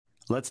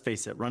Let's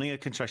face it, running a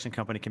construction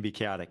company can be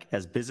chaotic.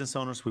 As business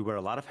owners, we wear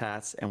a lot of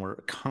hats and we're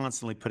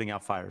constantly putting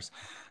out fires.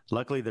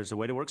 Luckily, there's a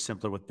way to work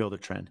simpler with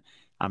Build-A-Trend.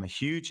 I'm a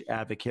huge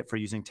advocate for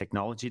using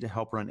technology to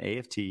help run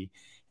AFT,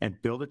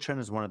 and Build-A-Trend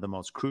is one of the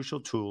most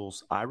crucial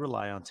tools I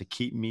rely on to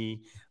keep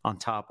me on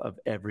top of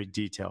every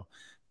detail.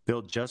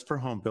 Built just for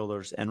home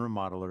builders and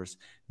remodelers,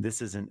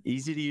 this is an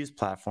easy-to-use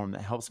platform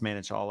that helps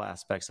manage all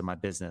aspects of my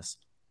business.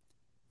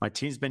 My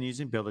team's been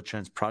using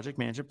Build-A-Trend's project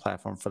management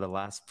platform for the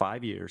last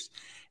 5 years,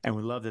 and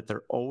we love that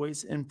they're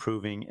always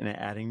improving and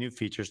adding new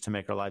features to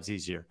make our lives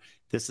easier.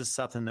 This is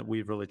something that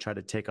we've really tried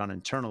to take on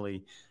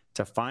internally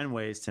to find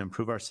ways to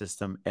improve our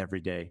system every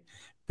day.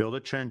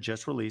 Build-A-Trend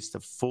just released a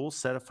full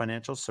set of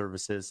financial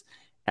services,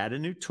 added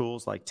new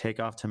tools like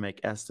Takeoff to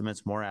make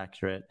estimates more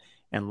accurate,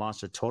 and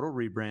launched a total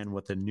rebrand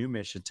with a new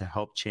mission to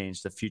help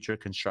change the future of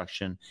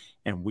construction,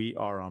 and we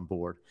are on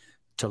board.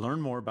 To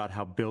learn more about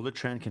how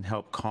Build-A-Trend can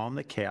help calm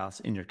the chaos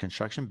in your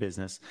construction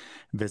business,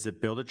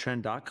 visit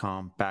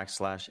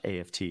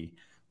buildatrend.com/AFT.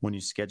 When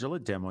you schedule a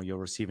demo, you'll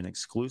receive an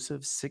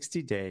exclusive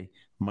 60-day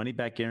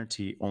money-back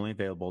guarantee only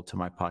available to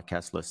my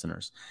podcast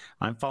listeners.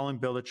 I'm following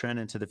Build-A-Trend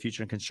into the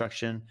future in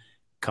construction.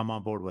 Come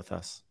on board with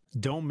us.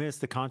 Don't miss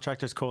the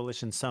Contractors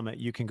Coalition Summit.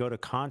 You can go to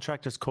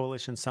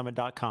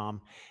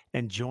contractorscoalitionsummit.com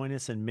and join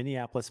us in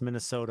Minneapolis,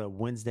 Minnesota,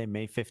 Wednesday,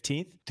 May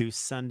 15th through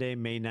Sunday,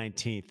 May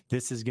 19th.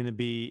 This is going to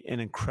be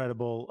an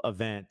incredible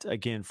event.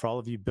 Again, for all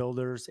of you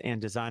builders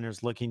and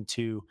designers looking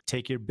to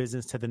take your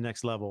business to the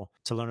next level,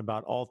 to learn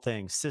about all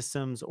things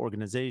systems,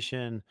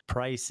 organization,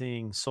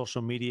 pricing,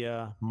 social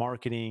media,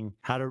 marketing,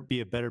 how to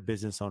be a better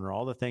business owner,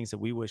 all the things that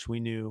we wish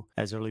we knew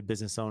as early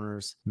business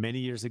owners many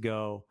years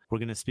ago. We're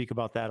going to speak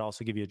about that,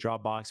 also give you a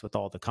Dropbox with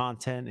all the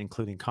content,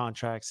 including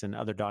contracts and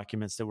other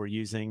documents that we're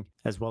using,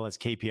 as well as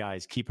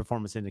KPIs, key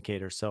performance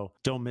indicators. So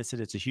don't miss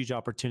it. It's a huge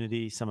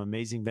opportunity. Some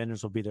amazing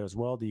vendors will be there as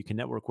well that you can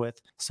network with.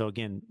 So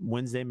again,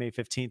 Wednesday, May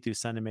 15th through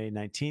Sunday, May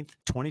 19th,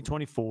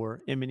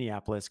 2024 in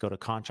Minneapolis. Go to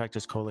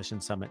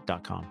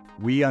contractorscoalitionsummit.com.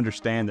 We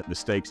understand that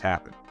mistakes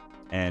happen.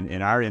 And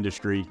in our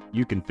industry,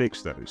 you can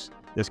fix those.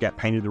 This got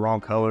painted the wrong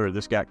color, or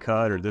this got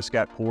cut, or this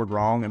got poured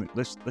wrong. I mean,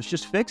 let's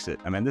just fix it.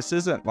 I mean, this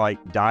isn't like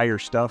dire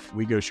stuff.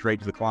 We go straight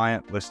to the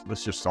client.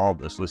 Let's just solve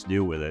this. Let's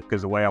deal with it.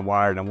 Because the way I'm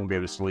wired, I won't be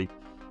able to sleep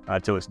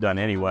until it's done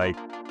anyway.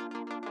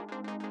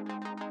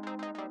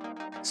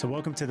 So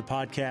welcome to the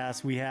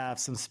podcast. We have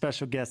some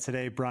special guests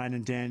today, Brian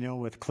and Daniel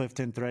with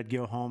Clifton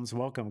Threadgill Homes.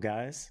 Welcome,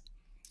 guys.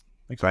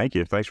 Thank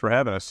you. Thanks for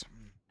having us.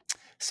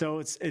 So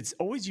it's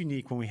always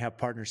unique when we have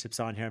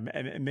partnerships on here,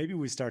 and maybe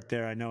we start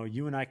there. I know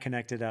you and I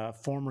connected. A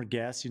former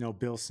guest,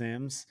 Bill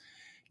Sims,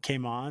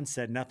 came on,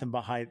 said nothing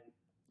but high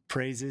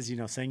praises,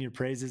 sang your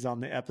praises on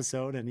the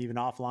episode and even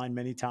offline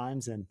many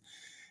times. And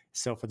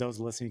so for those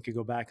listening, you could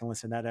go back and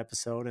listen to that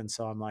episode. And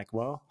so I'm like,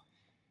 well,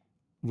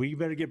 we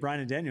better get Brian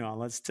and Daniel on.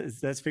 Let's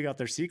figure out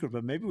their secret.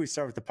 But maybe we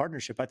start with the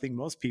partnership. I think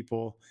most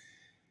people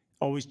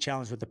always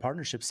challenged with the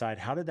partnership side.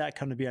 How did that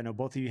come to be? I know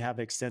both of you have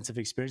extensive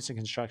experience in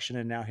construction,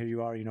 and now here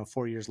you are,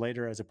 4 years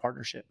later as a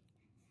partnership.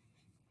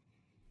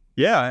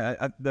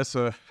 Yeah, that's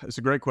a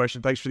great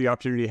question. Thanks for the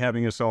opportunity of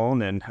having us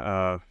on. And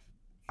I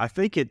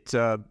think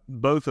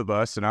both of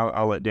us, and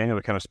I'll let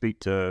Daniel kind of speak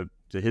to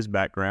his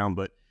background,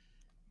 but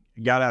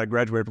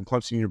graduated from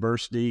Clemson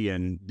University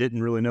and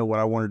didn't really know what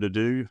I wanted to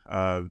do.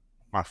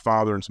 My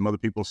father and some other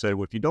people said,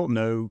 well, if you don't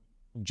know,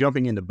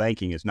 jumping into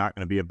banking is not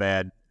going to be a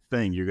bad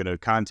thing. You're going to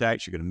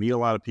contacts, you're going to meet a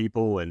lot of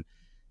people, and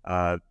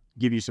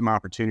give you some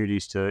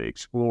opportunities to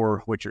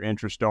explore what your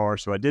interests are.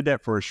 So I did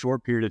that for a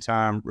short period of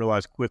time,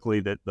 realized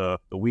quickly that the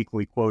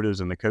weekly quotas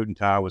and the coat and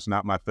tie was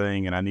not my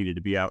thing, and I needed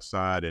to be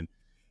outside. And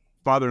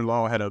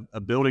father-in-law had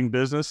a building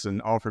business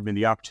and offered me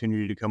the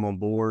opportunity to come on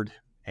board,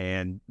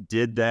 and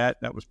did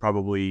that. That was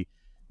probably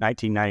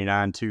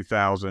 1999,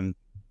 2000.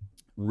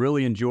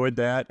 Really enjoyed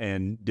that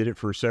and did it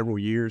for several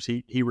years.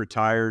 He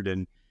retired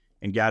and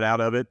got out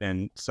of it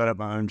and set up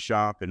my own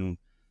shop and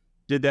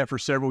did that for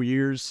several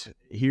years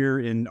here,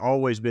 and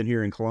always been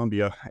here in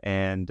Columbia.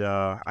 And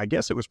I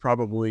guess it was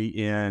probably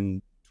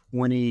in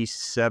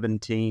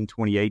 2017,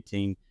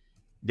 2018,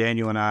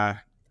 Daniel and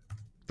I,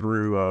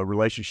 through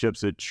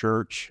relationships at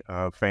church,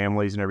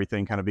 families and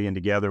everything kind of being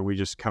together, we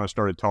just kind of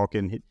started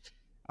talking.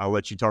 I'll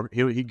let you talk.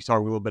 He can talk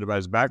a little bit about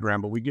his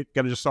background, but we kind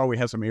of just saw we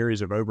had some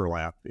areas of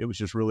overlap. It was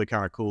just really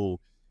kind of cool.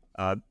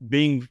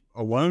 Being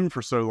alone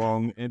for so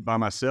long and by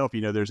myself,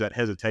 there's that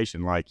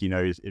hesitation, like, are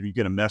you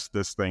going to mess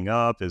this thing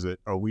up?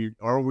 Are we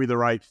the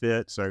right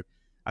fit? So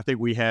I think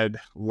we had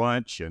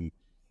lunch and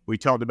we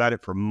talked about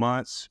it for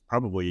months,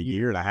 probably a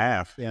year and a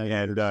half. Yeah.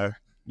 And,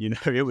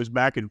 it was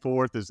back and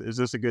forth. Is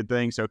this a good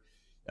thing? So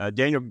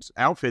Daniel's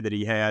outfit that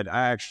he had,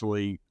 I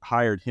actually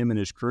hired him and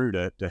his crew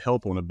to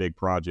help on a big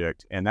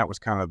project. And that was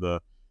kind of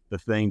the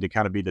thing to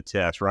kind of be the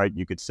test, right?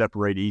 You could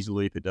separate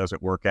easily if it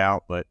doesn't work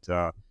out, but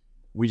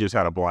we just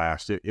had a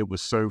blast. It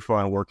was so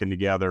fun working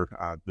together.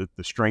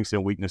 The strengths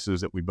and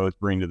weaknesses that we both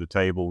bring to the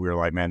table, we were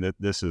like, man,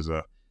 this is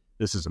a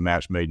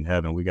match made in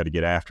heaven. We got to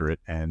get after it.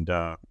 And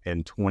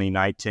in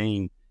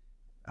 2019,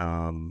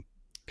 kind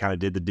of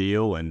did the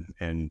deal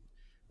and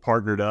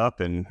partnered up,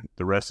 and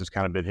the rest has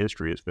kind of been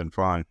history. It's been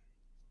fun.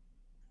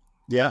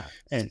 Yeah,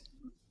 and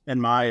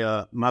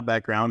my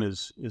background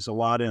is a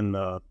lot in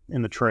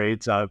the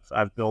trades.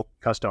 I've built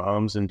custom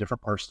homes in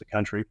different parts of the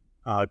country.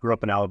 Grew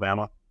up in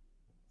Alabama,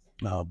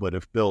 but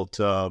have built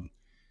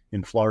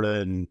in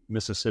Florida and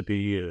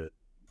Mississippi,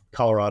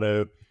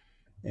 Colorado,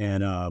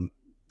 and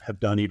have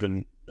done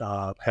even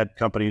had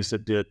companies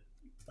that did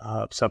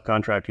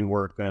subcontracting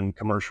work and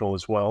commercial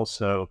as well.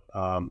 So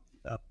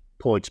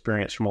pull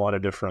experience from a lot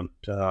of different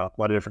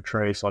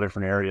trades, a lot of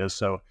different areas.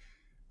 So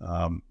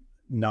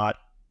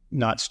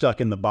not stuck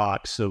in the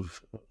box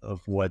of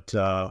what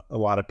a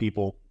lot of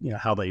people,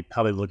 how they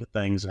look at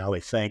things and how they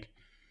think.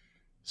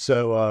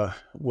 So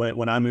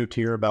when I moved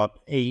here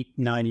about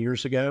 8-9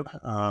 years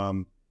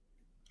ago,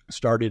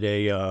 started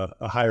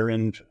a higher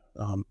end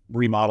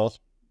remodel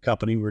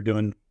company. We're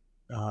doing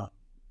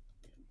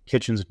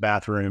kitchens,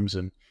 bathrooms,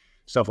 and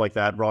stuff like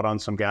that. Brought on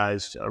some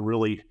guys to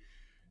really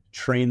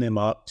train them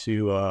up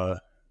to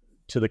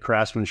the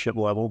craftsmanship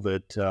level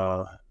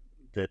that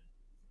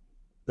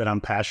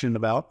I'm passionate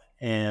about.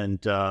 And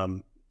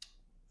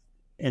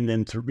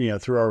then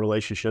through our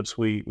relationships,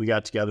 we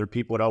got together.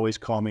 People would always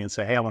call me and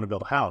say, "Hey, I want to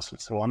build a house." And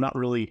so, well, I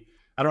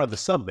don't have the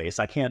sub base.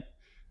 I can't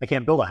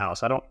build a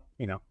house. I don't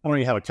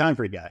even have a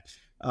concrete guy.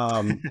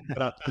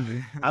 But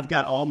I've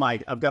got all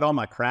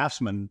my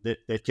craftsmen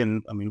that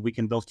can, we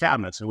can build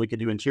cabinets and we can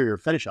do interior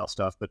finish out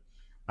stuff, but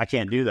I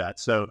can't do that.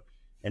 So,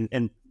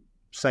 and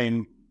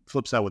same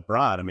flip side with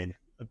Brian.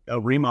 A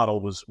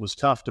remodel was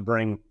tough to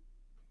bring,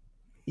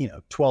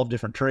 12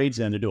 different trades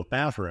in to do a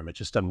bathroom. It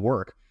just doesn't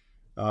work.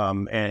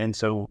 And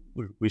so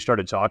we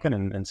started talking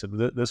and said,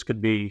 this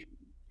could be,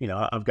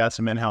 I've got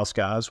some in-house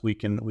guys. We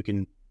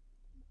can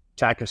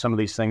tackle some of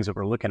these things that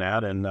we're looking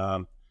at.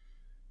 And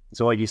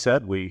so like you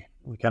said, we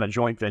kind of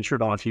joint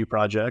ventured on a few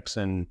projects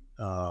and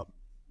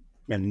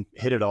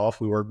hit it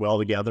off. We worked well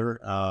together.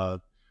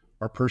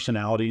 Our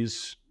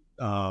personalities,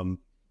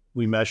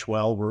 we mesh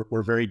well.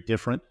 We're very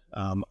different.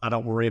 I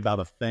don't worry about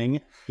a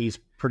thing. He's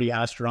pretty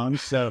high strung.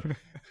 So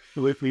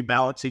we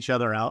balance each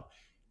other out.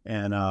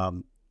 And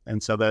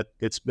so that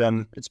it's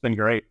been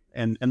great.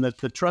 And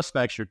the trust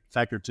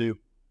factor too.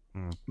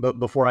 But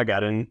before I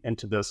got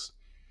into this,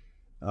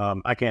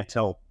 I can't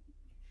tell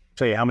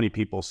you how many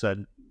people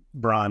said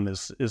Brian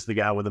is the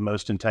guy with the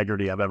most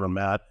integrity I've ever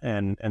met.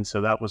 And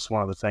so that was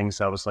one of the things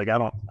I was like, I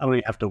don't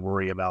even have to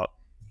worry about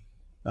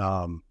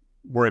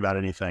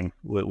anything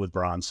with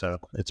Brian. So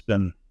it's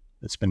been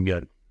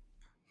good.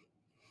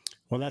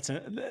 Well, that's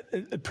a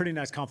pretty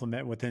nice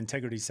compliment with the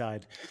integrity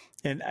side.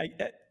 And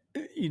I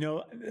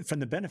from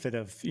the benefit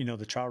of,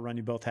 the trial run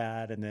you both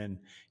had, and then,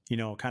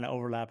 kind of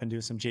overlap and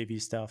do some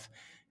JV stuff.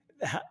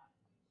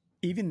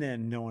 Even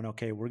then knowing,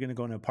 okay, we're going to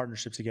go into a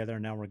partnership together,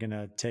 and now we're going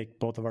to take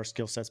both of our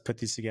skill sets, put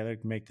these together,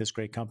 make this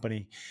great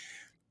company.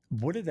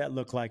 What did that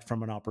look like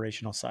from an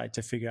operational side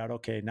to figure out,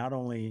 okay, not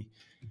only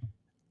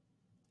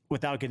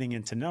without getting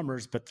into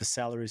numbers, but the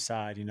salary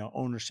side,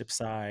 ownership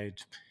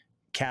side,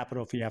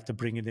 capital, if you have to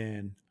bring it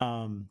in,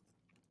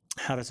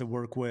 how does it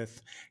work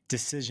with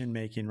decision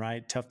making,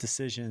 right? Tough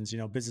decisions,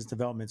 business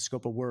development,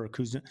 scope of work,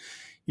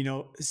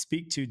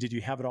 speak to, did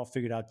you have it all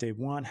figured out day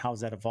one?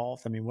 How's that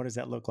evolved? What does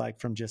that look like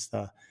from just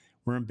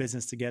we're in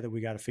business together, we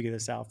got to figure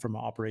this out from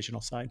an operational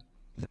side?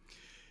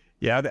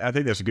 Yeah, I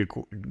think that's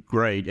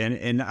great.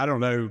 And I don't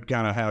know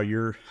kind of how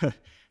you're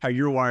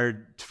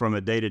wired from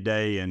a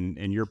day-to-day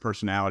and your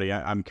personality.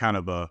 I'm kind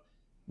of an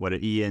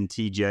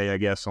ENTJ, I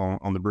guess,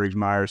 on the Briggs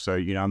Myers. So,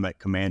 I'm that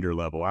commander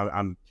level.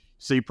 I'm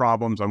see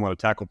problems. I'm going to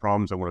tackle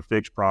problems. I want to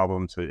fix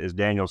problems. As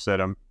Daniel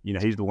said,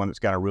 he's the one that's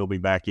got to reel me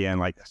back in.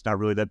 Like, it's not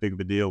really that big of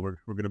a deal. We're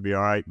going to be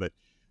all right. But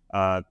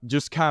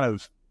just kind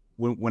of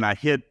when I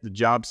hit the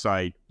job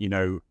site,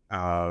 and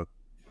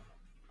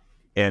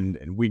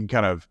we can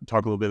kind of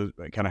talk a little bit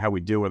about kind of how we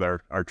deal with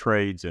our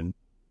trades and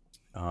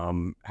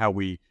how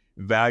we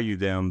value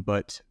them.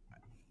 But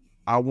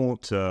I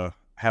want to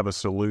have a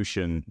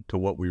solution to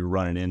what we were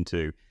running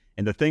into.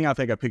 And the thing I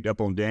think I picked up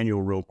on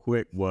Daniel real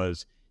quick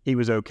was he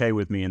was okay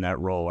with me in that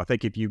role. I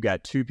think if you've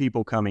got two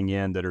people coming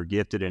in that are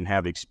gifted and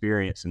have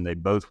experience and they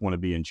both want to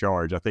be in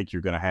charge, I think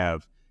you're going to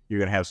have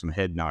some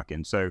head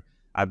knocking. So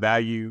I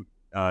value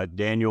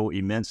Daniel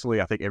immensely.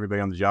 I think everybody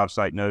on the job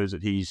site knows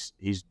that he's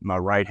my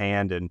right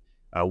hand, and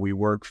we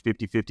work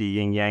 50-50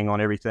 yin yang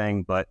on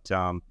everything. But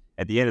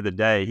at the end of the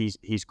day,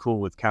 he's cool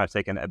with kind of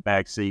taking that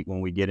back seat when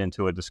we get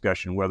into a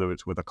discussion, whether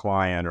it's with a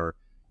client or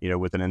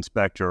with an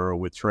inspector or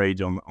with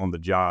trades on the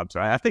job.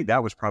 So I think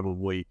that was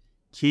probably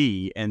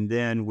key. And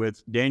then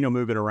with Daniel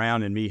moving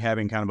around and me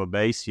having kind of a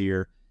base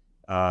here,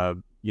 I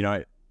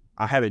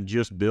haven't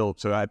just built,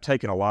 so I've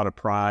taken a lot of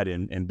pride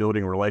in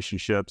building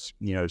relationships,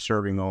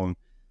 serving on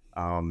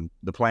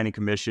the planning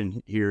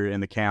commission here in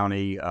the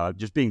county,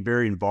 just being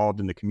very involved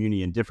in the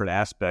community in different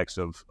aspects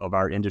of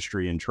our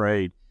industry and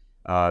trade.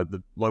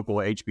 The local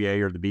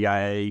HBA or the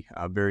BIA,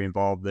 very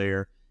involved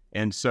there.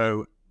 And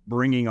so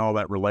bringing all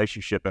that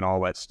relationship and all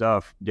that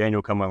stuff,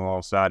 Daniel coming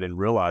alongside and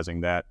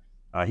realizing that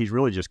he's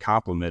really just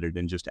complemented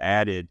and just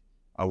added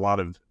a lot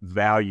of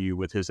value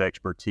with his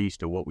expertise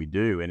to what we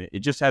do. And it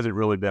just hasn't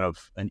really been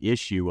an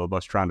issue of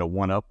us trying to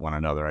one up one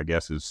another, I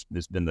guess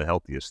has been the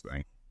healthiest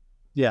thing.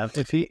 Yeah.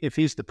 If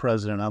he's the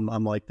president,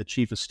 I'm like the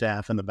chief of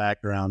staff in the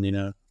background,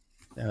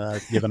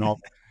 giving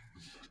all,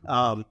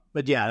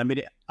 but yeah, I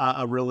mean,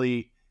 I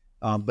really,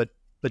 but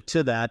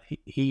to that,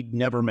 he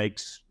never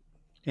makes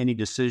any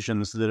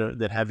decisions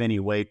that have any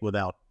weight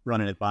without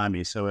running it by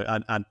me. So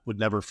I would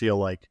never feel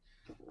like,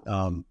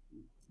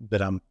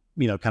 that I'm,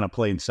 kind of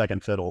playing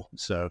second fiddle.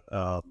 So,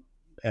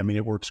 I mean,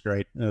 it works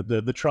great.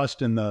 The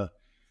trust and the,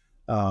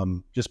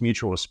 just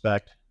mutual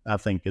respect, I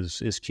think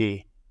is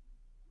key.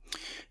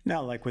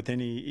 Now, like with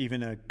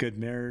even a good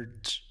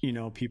marriage,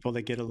 people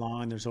that get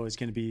along, there's always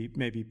going to be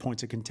maybe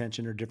points of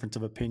contention or difference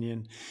of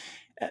opinion.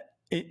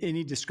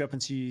 Any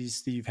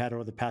discrepancies that you've had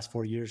over the past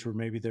 4 years where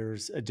maybe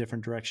there's a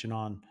different direction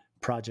on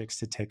projects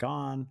to take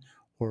on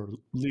or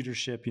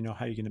leadership,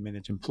 how you're going to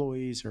manage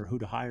employees or who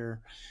to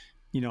hire,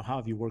 how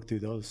have you worked through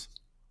those?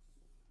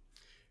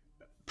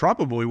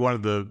 Probably one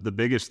of the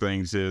biggest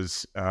things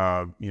is,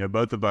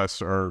 both of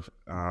us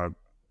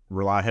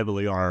rely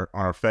heavily on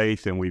our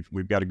faith, and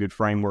we've got a good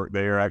framework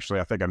there. Actually,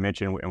 I think I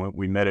mentioned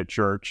we met at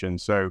church,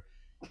 and so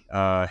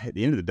at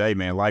the end of the day,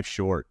 man, life's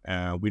short.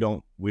 We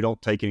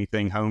don't take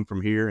anything home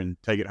from here and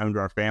take it home to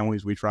our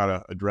families. We try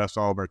to address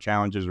all of our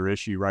challenges or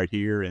issue right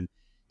here, and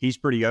he's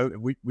pretty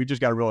open. We just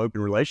got a real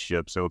open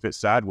relationship. So if it's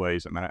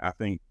sideways, I mean, I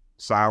think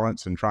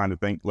silence and trying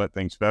to let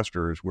things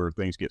fester is where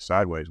things get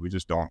sideways. We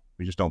just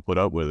don't put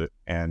up with it,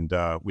 and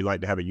we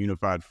like to have a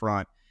unified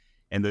front.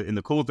 And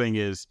the cool thing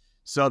is,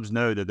 subs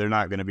know that they're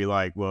not going to be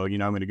like, well, I'm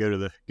going to go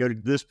to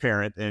this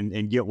parent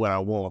and get what I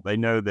want. They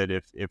know that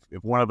if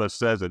one of us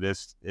says it,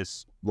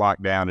 it's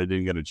locked down. It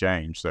isn't going to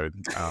change. So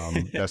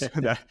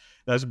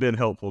that's been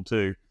helpful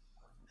too.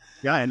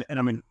 Yeah, and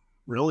I mean,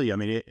 really, I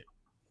mean,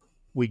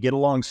 we get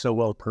along so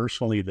well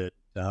personally that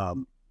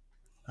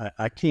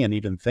I can't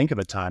even think of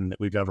a time that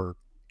we've ever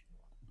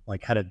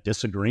like had a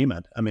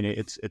disagreement. I mean,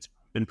 it's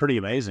been pretty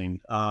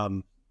amazing.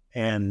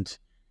 And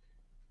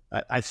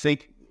I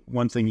think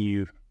one thing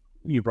you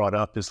brought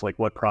up is like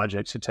what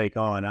projects to take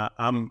on.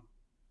 I'm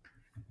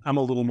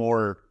a little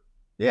more,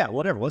 yeah,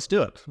 whatever, let's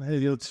do it.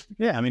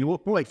 I mean,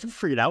 we'll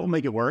figure it out. We'll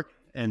make it work.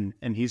 And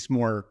he's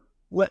more,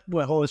 let's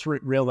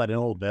reel that in a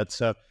little bit.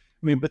 So,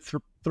 I mean, but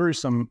through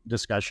some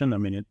discussion, I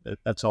mean,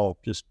 that's all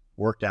just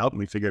worked out and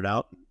we figured it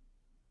out,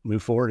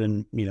 move forward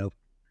and,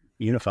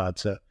 unified.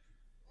 So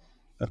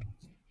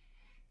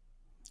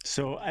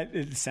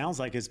it sounds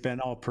like it's been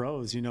all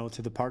pros,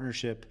 to the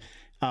partnership.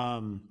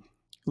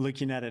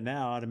 Looking at it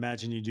now, I'd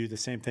imagine you do the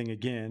same thing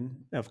again,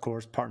 of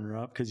course, partner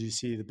up because you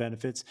see the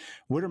benefits.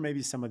 What are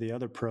maybe some of the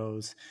other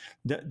pros?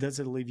 Does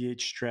it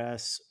alleviate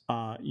stress?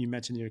 You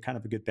mentioned you're kind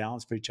of a good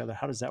balance for each other.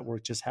 How does that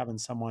work? Just having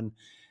someone,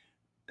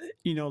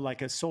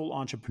 like a sole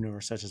entrepreneur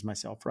such as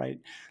myself, right?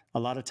 A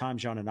lot of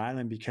times you're on an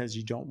island because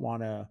you don't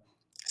want to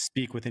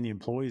speak with any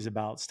employees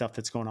about stuff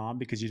that's going on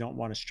because you don't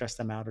want to stress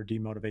them out or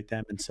demotivate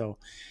them. And so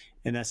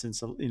in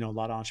essence, a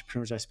lot of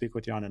entrepreneurs I speak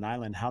with, you're on an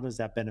island. How does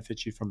that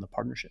benefit you from the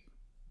partnership?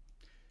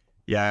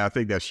 Yeah, I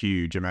think that's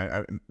huge. I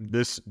mean,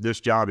 this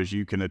job, as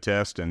you can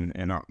attest, and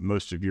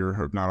most of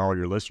your, if not all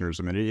your listeners,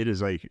 I mean, it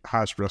is a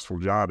high stressful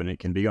job, and it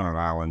can be on an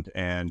island.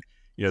 And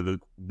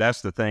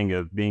that's the thing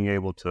of being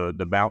able to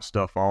bounce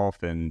stuff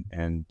off and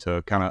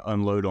to kind of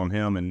unload on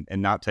him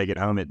and not take it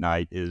home at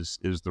night is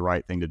the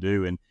right thing to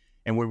do.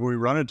 And when we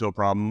run into a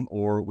problem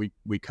or we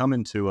come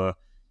into a,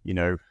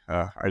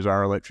 as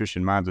our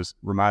electrician reminds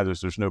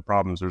us, there's no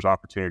problems, there's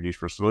opportunities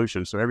for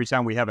solutions. So every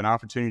time we have an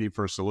opportunity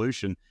for a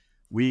solution,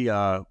 we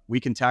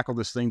can tackle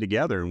this thing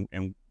together,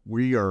 and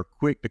we are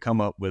quick to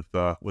come up with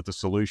a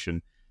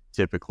solution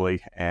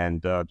typically,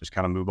 and just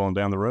kind of move on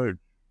down the road.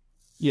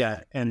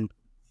 Yeah, and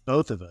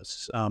both of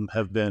us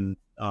have been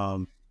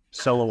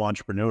solo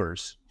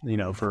entrepreneurs.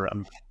 For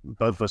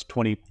both of us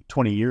 20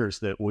 years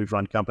that we've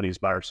run companies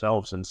by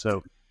ourselves, and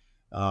so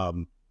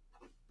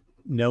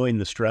knowing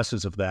the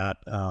stresses of that,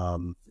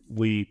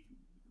 we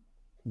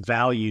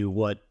value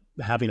what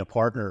having a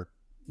partner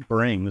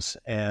brings,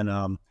 and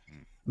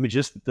I mean,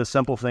 just the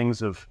simple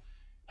things of,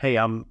 hey,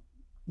 I'm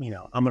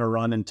going to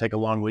run and take a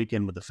long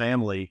weekend with the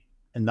family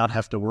and not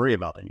have to worry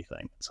about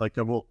anything. It's like,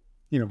 well,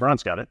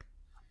 Brian's got it.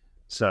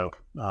 So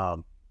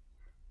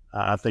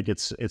I think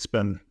it's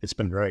been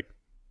great.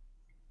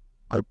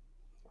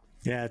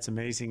 Yeah, it's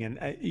amazing.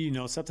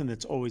 And, something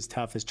that's always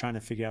tough is trying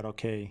to figure out,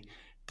 okay,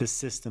 the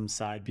system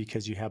side,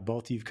 because you have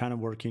both, you've kind of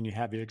working, you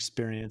have your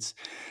experience.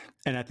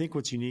 And I think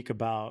what's unique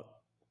about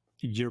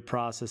your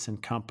process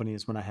and company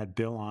is when I had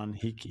Bill on,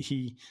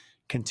 he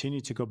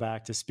continued to go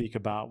back to speak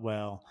about,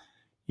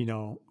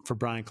 for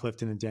Brian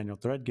Clifton and Daniel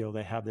Threadgill,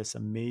 they have this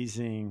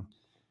amazing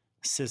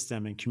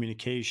system and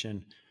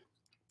communication.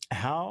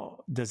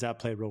 How does that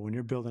play a role when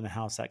you're building a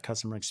house, that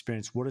customer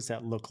experience? What does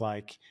that look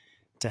like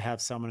to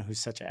have someone who's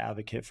such an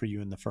advocate for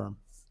you in the firm?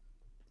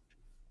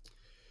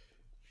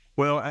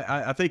 Well,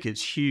 I think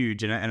it's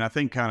huge, and I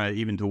think kind of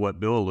even to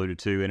what Bill alluded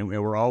to, and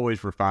we're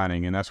always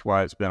refining, and that's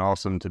why it's been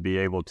awesome to be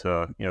able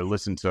to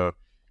listen to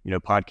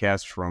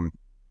podcasts from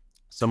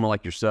someone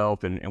like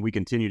yourself, and we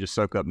continue to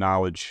soak up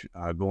knowledge,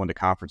 going to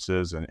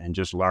conferences and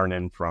just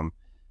learning from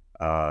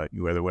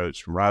whether it's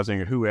from Rising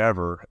or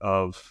whoever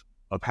of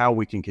how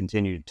we can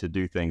continue to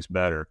do things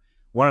better.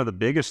 One of the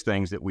biggest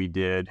things that we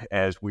did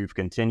as we've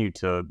continued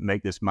to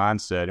make this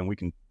mindset, and we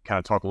can kind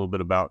of talk a little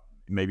bit about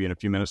maybe in a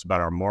few minutes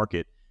about our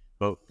market,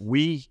 but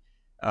we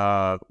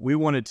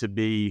wanted to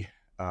be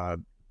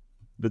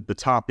the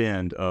top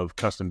end of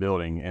custom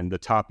building and the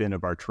top end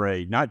of our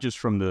trade, not just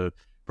from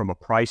a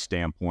price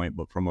standpoint,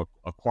 but from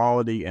a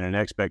quality and an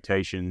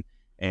expectation.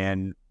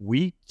 And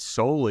we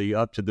solely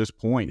up to this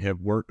point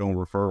have worked on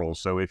referrals.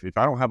 So if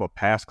I don't have a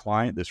past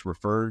client that's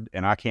referred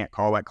and I can't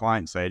call that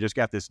client and say, I just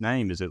got this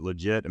name, is it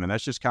legit? I mean,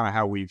 that's just kind of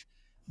how we've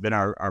been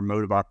our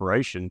mode of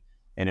operation,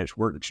 and it's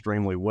worked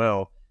extremely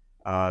well.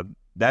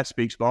 That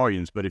speaks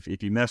volumes. But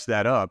if you mess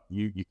that up,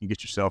 you can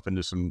get yourself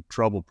into some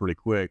trouble pretty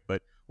quick.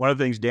 But one of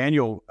the things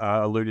Daniel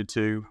alluded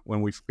to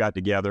when we got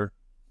together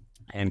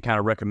and kind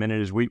of recommended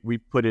is we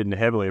put in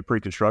heavily a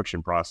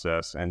pre-construction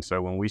process. And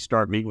so when we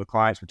start meeting with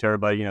clients, we tell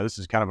everybody, this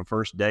is kind of a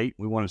first date.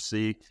 We want to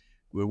see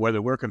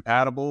whether we're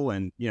compatible.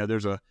 And,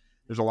 there's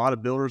a lot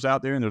of builders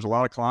out there and there's a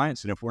lot of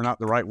clients. And if we're not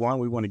the right one,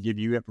 we want to give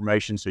you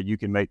information so you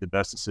can make the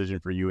best decision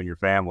for you and your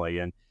family.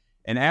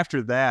 And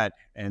after that,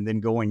 and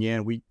then going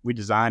in, we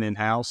design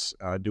in-house,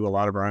 do a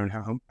lot of our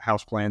own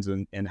house plans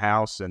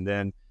in-house, and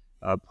then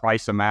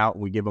price them out.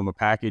 We give them a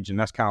package, and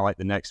that's kind of like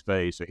the next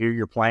phase. So here are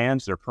your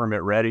plans. They're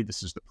permit ready.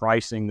 This is the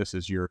pricing. This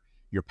is your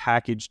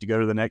package to go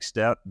to the next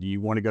step. Do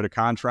you want to go to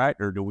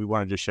contract, or do we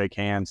want to just shake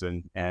hands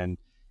and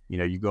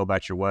you go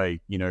about your way?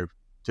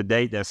 To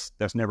date,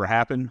 that's never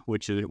happened,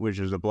 which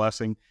is a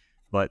blessing.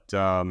 But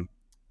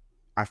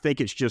I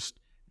think it's just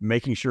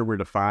making sure we're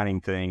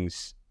defining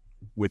things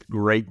with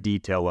great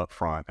detail up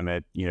front. I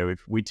mean,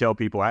 if we tell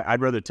people,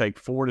 I'd rather take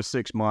 4 to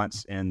 6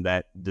 months in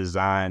that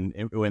design,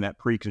 in that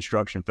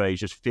pre-construction phase,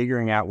 just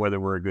figuring out whether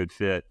we're a good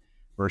fit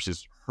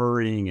versus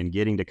hurrying and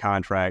getting to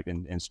contract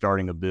and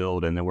starting a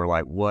build. And then we're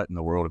like, what in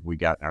the world have we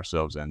gotten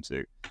ourselves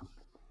into?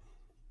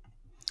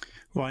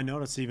 Well, I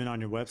noticed even on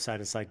your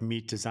website, it's like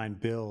meet, design,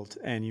 build.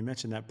 And you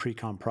mentioned that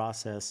pre-con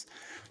process.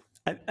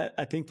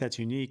 I think that's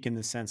unique in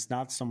the sense,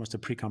 not so much the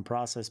pre-con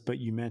process, but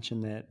you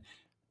mentioned that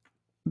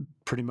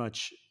pretty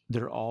much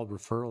they're all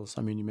referrals.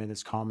 I mean, you made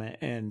this comment,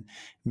 and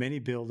many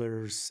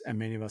builders and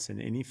many of us in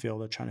any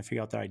field are trying to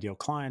figure out their ideal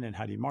client and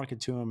how do you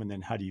market to them, and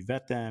then how do you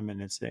vet them,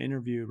 and it's the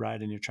interview,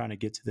 right? And you're trying to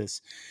get to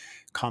this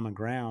common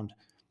ground.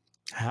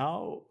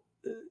 How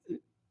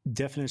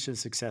definition of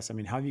success? I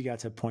mean, how have you got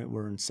to a point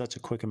where in such a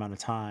quick amount of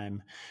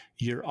time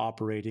you're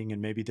operating,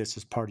 and maybe this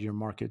is part of your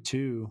market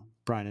too,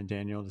 Brian and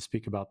Daniel, to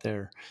speak about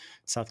their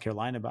South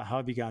Carolina, but how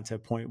have you gotten to a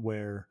point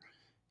where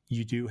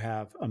you do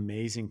have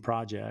amazing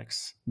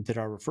projects that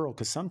are referral?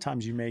 Because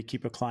sometimes you may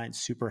keep a client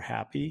super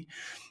happy,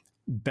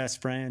 best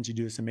friends, you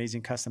do this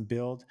amazing custom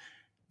build,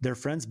 their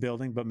friends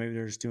building, but maybe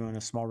they're just doing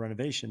a small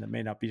renovation that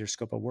may not be your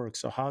scope of work.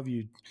 So how have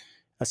you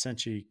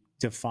essentially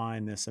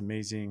defined this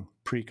amazing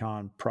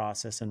pre-con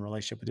process and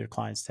relationship with your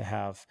clients to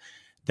have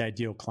the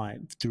ideal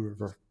client through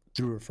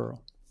referral?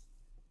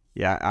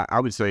 Yeah, I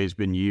would say it's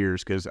been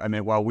years, because I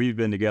mean, while we've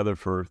been together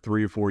for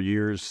 3 or 4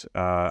 years,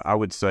 I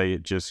would say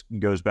it just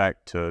goes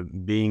back to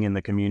being in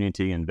the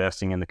community,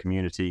 investing in the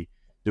community,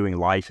 doing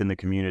life in the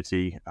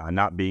community,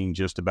 not being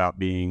just about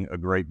being a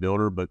great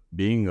builder, but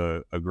being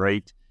a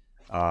great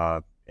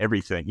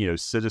everything,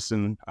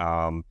 citizen,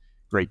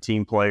 great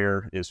team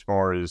player as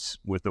far as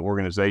with the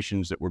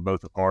organizations that we're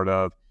both a part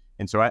of.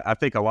 And so I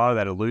think a lot of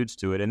that alludes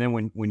to it. And then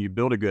when you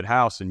build a good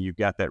house and you've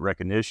got that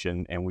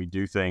recognition and we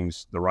do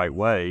things the right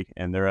way,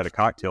 and they're at a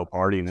cocktail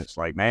party and it's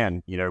like,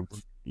 man, kind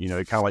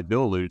of like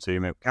Bill alluded to, I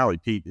mean, golly,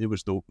 Pete, it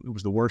was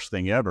the worst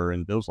thing ever.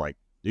 And Bill's like,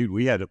 dude,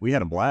 we had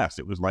a blast.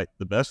 It was like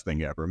the best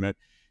thing ever. I mean,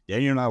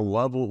 Daniel and I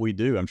love what we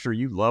do. I'm sure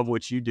you love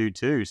what you do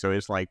too. So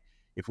it's like,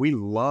 if we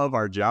love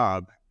our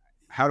job,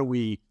 how do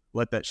we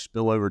let that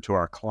spill over to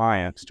our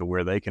clients to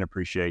where they can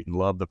appreciate and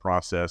love the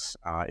process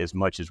as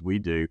much as we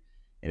do?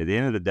 And at the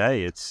end of the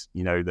day, it's,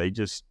 they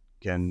just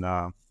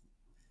can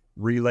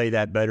relay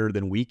that better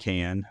than we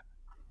can.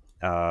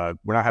 We're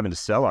not having to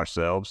sell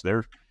ourselves.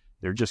 They're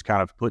just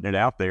kind of putting it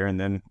out there. And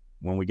then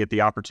when we get the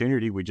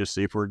opportunity, we just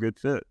see if we're a good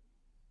fit.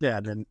 Yeah.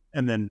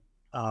 And then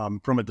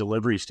from a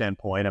delivery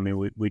standpoint, I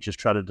mean, we just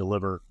try to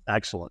deliver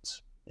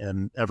excellence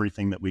in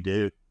everything that we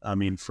do. I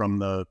mean, from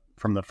the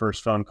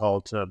first phone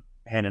call to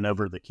handing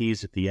over the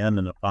keys at the end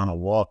and the final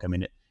walk. I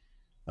mean,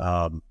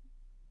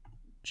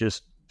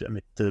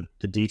 the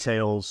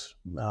details,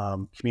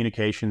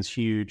 communication's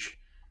huge.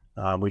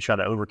 We try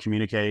to over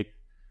communicate,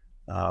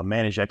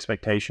 manage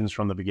expectations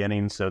from the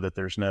beginning so that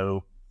there's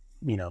no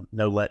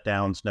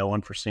letdowns, no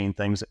unforeseen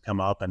things that come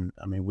up. And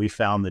I mean, we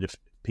found that if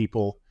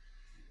people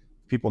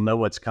know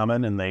what's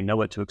coming and they know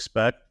what to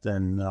expect,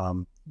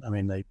 then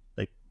they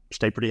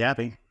stay pretty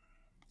happy.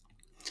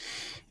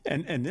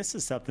 And this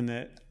is something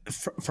that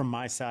from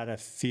my side, I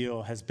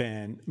feel has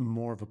been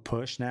more of a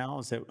push now,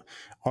 is that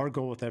our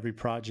goal with every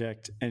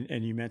project,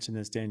 and you mentioned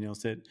this, Daniel, is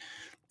that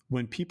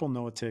when people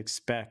know what to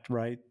expect,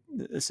 right?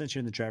 Essentially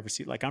in the driver's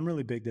seat, like I'm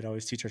really big that I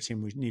always teach our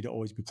team, we need to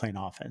always be playing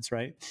offense,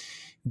 right?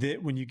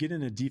 That when you get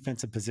in a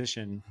defensive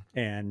position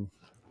and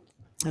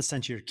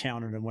essentially you're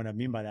countered, and what I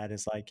mean by that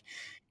is like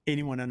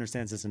anyone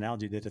understands this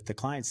analogy that if the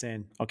client's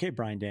saying, okay,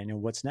 Brian Daniel,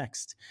 what's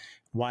next?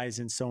 Why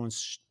isn't so and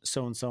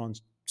so on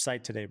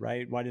site today,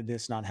 right? Why did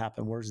this not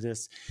happen? Where's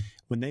this?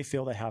 When they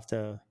feel they have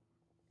to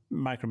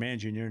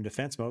micromanage you and you're in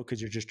defense mode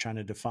because you're just trying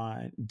to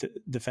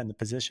defend the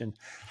position,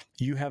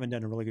 you haven't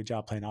done a really good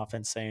job playing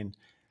offense, saying,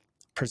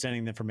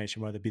 presenting the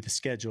information, whether it be the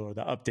schedule or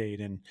the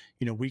update and,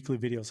 weekly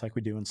videos like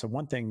we do. And so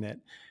one thing that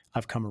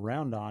I've come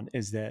around on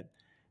is that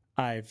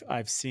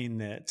I've seen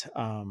that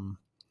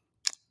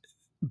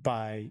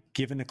by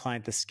giving the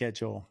client the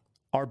schedule,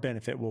 our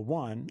benefit will,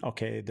 one,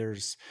 okay,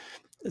 there's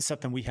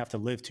something we have to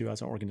live to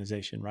as an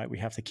organization, right? We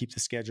have to keep the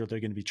schedule. They're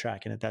going to be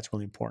tracking it. That's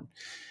really important.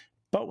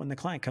 But when the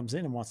client comes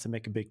in and wants to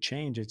make a big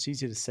change, it's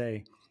easy to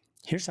say,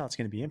 here's how it's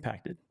going to be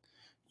impacted.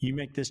 You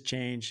make this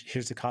change,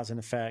 here's the cause and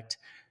effect.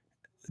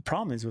 The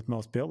problem is with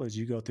most builders,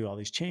 you go through all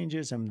these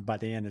changes and by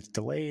the end it's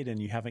delayed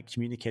and you haven't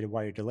communicated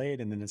why you're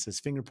delayed. And then it's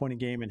this finger pointing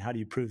game and how do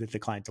you prove that the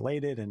client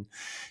delayed it? And,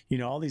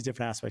 all these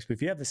different aspects. But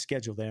if you have the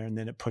schedule there and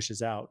then it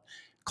pushes out,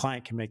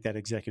 client can make that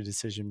executive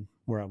decision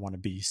where I want to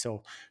be.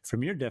 So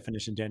from your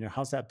definition, Daniel,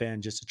 how's that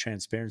been just a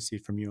transparency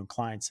from you and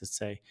clients that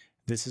say,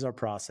 this is our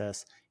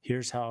process.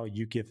 Here's how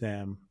you give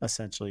them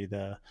essentially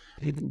the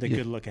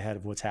good look ahead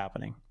of what's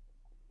happening.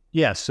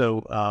 Yeah.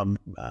 So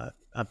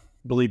I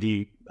believe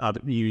you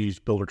use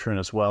Builder Trend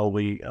as well.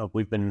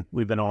 We've been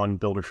on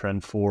Builder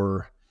Trend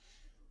for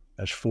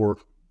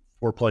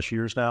 4+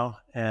 years now,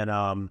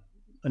 and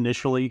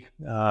initially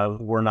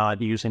we're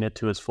not using it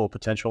to its full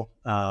potential.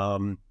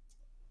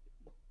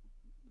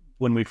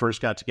 When we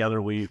first got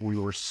together, we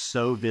were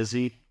so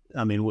busy.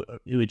 I mean,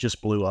 it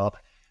just blew up,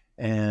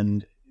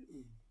 and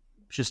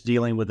just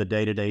dealing with the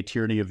day-to-day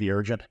tyranny of the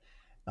urgent.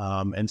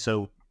 And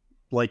so,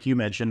 like you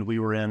mentioned, we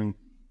were in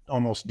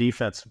almost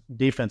defense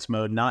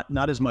mode,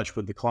 not as much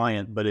with the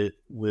client, but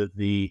with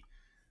the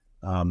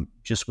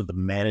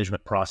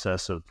management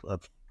process of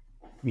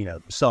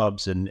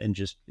subs and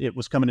just, it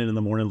was coming in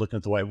the morning, looking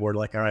at the whiteboard,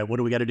 like, all right, what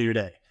do we got to do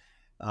today?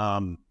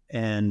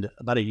 And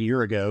about a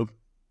year ago,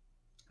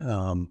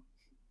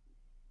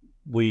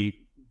 we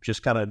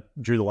just kind of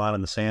drew the line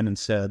in the sand and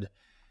said,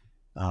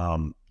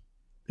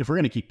 if we're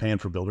going to keep paying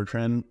for Builder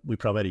Trend, we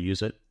probably had to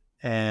use it,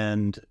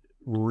 and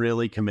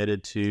really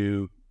committed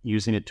to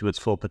using it to its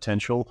full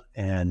potential.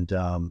 And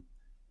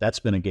that's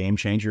been a game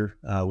changer.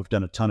 We've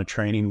done a ton of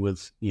training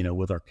with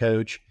our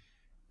coach,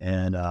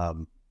 and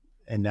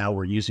now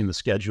we're using the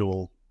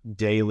schedule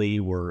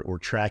daily. We're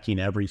tracking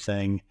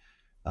everything.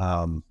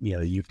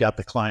 You've got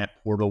the client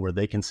portal where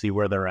they can see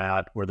where they're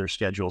at, where their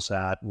schedule's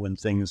at, when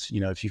things,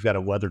 if you've got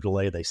a weather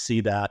delay, they see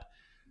that.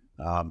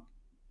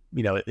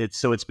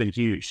 It's been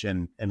huge,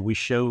 and we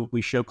show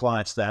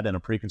clients that in a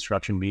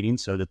pre-construction meeting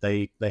so that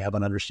they have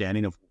an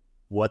understanding of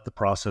what the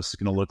process is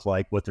going to look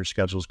like, what their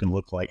schedule is going to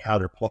look like, how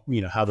they're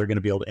going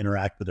to be able to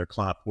interact with their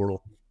client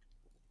portal.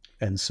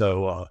 And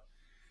so,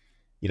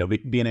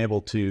 being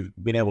able to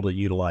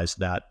utilize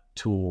that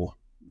tool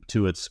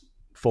to its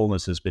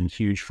fullness has been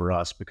huge for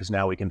us, because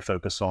now we can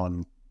focus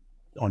on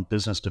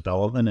business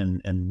development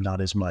and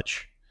not as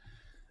much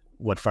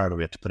what fire do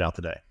we have to put out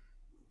today.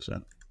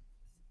 So.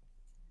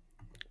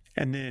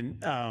 And then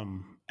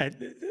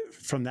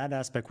from that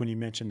aspect, when you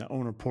mentioned the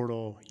owner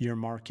portal, your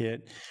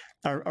market,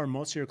 are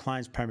most of your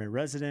clients primary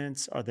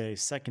residents? Are they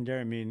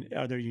secondary? I mean,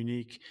 are there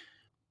unique,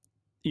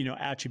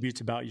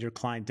 attributes about your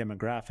client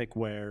demographic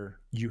where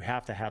you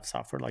have to have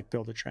software like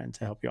Builder Trend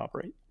to help you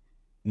operate?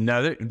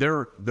 No,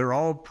 they're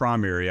all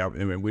primary. I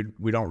mean,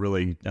 we don't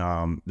really,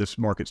 this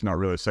market's not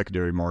really a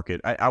secondary market.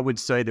 I would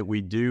say that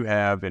we do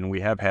have, and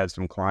we have had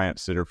some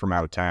clients that are from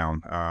out of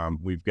town.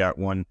 We've got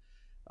one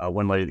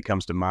lady that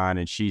comes to mind,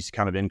 and she's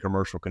kind of in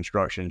commercial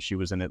construction. She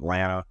was in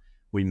Atlanta.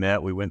 We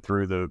met, we went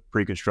through the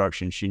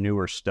pre-construction. She knew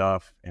her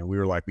stuff, and we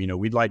were like,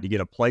 we'd like to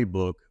get a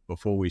playbook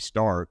before we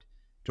start,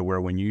 to where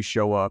when you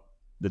show up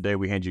the day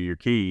we hand you your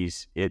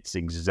keys, it's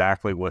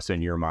exactly what's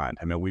in your mind.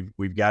 I mean,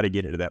 we've got to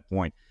get it to that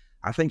point.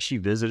 I think she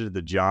visited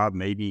the job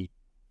maybe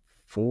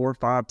 4 or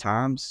 5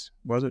 times,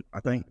 was it? I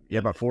think, yeah,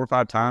 about 4 or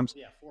 5 times.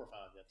 Yeah, 4 or 5.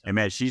 And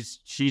man,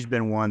 she's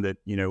been one that,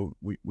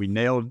 we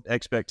nailed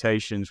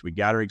expectations. We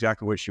got her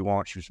exactly what she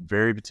wants. She was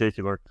very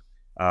particular,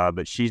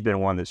 but she's been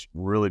one that's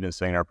really been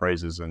singing our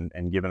praises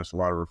and giving us a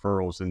lot of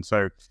referrals. And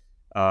so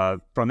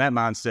from that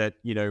mindset,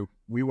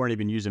 we weren't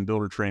even using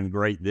Builder Trend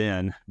great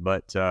then,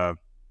 but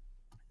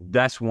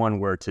that's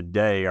one where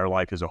today our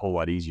life is a whole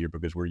lot easier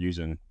because we're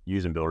using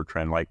Builder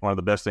Trend. Like, one of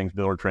the best things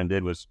Builder Trend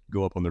did was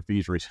go up on their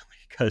fees recently,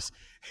 because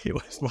it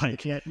was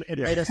like,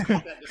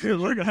 we're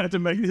going to have to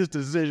make this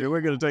decision. We're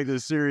going to take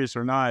this serious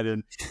or not.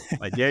 And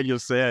like Daniel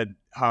said,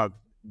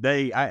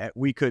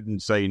 we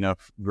couldn't say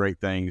enough great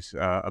things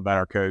about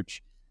our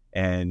coach,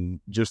 and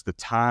just the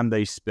time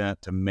they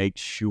spent to make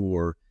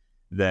sure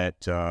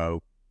that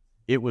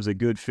it was a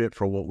good fit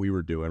for what we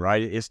were doing,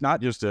 right? It's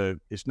not a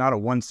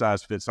one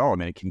size fits all. I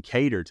mean, it can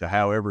cater to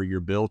however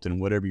you're built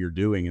and whatever you're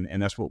doing. And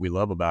that's what we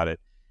love about it.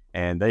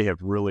 and they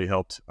have really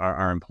helped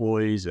our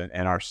employees and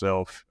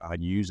ourselves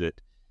use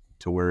it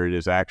to where it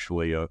is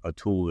actually a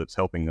tool that's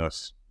helping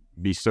us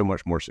be so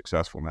much more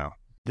successful now.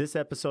 This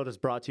episode is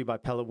brought to you by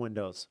Pella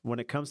Windows. When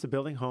it comes to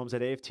building homes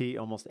at AFT,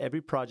 almost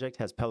every project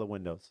has Pella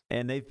Windows.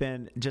 And they've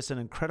been just an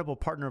incredible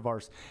partner of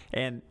ours.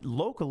 And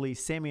locally,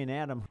 Sammy and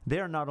Adam,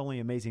 they are not only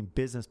amazing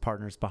business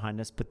partners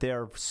behind us, but they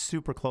are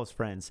super close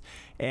friends.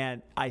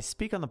 And I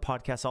speak on the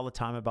podcast all the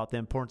time about the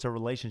importance of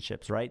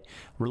relationships, right?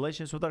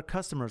 Relationships with our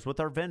customers, with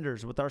our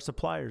vendors, with our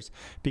suppliers.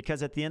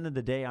 Because at the end of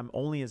the day, I'm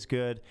only as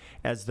good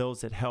as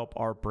those that help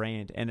our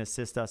brand and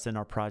assist us in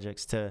our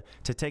projects to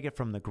take it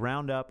from the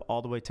ground up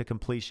all the way to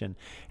completion.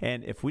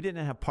 And if we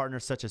didn't have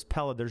partners such as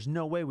Pella, there's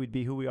no way we'd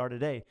be who we are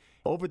today.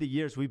 Over the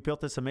years, we've built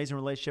this amazing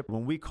relationship.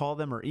 When we call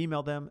them or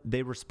email them,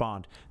 they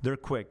respond. They're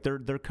quick. Their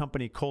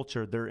company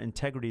culture, their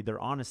integrity, their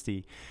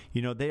honesty,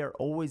 they are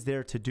always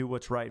there to do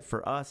what's right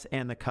for us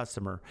and the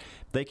customer.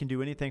 They can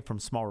do anything from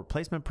small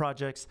replacement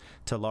projects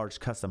to large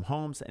custom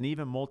homes and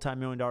even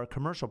multi-million-dollar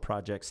commercial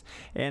projects.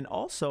 And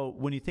also,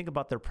 when you think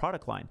about their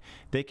product line,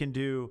 they can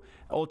do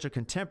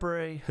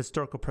ultra-contemporary,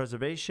 historical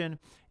preservation,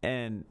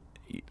 and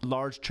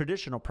large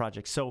traditional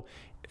projects. So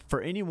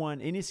for anyone,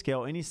 any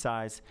scale, any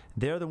size,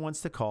 they're the ones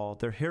to call.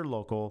 They're here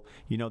local.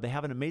 They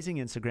have an amazing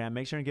Instagram.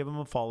 Make sure and give them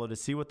a follow to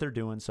see what they're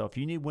doing. So if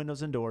you need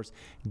windows and doors,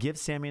 give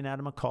Sammy and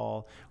Adam a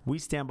call. We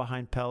stand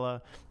behind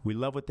Pella. We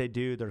love what they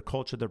do, their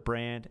culture, their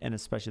brand, and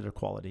especially their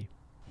quality.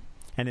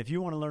 And if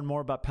you want to learn more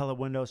about Pella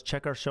Windows,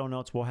 check our show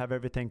notes. We'll have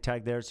everything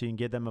tagged there so you can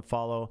give them a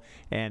follow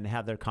and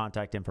have their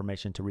contact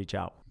information to reach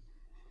out.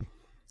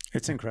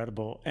 It's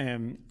incredible.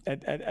 And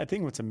I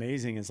think what's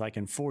amazing is, like,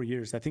 in 4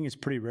 years, I think it's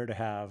pretty rare to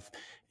have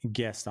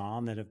guests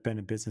on that have been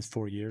in business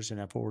 4 years and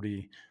have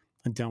already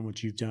done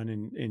what you've done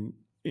in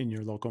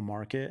your local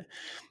market.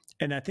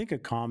 And I think a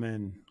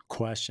common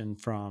question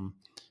from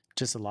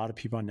just a lot of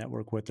people I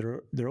network with,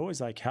 they're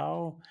always like,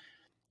 how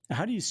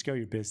do you scale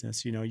your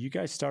business? You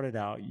guys started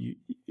out,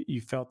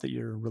 you felt that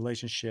your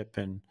relationship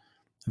and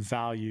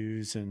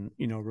values and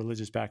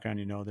religious background,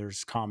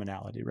 there's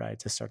commonality, right,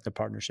 to start the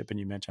partnership, and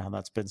you mentioned how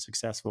that's been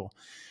successful.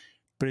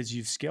 But as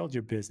you've scaled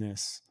your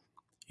business,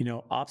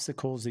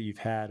 obstacles that you've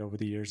had over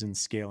the years in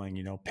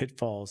scaling,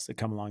 pitfalls that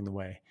come along the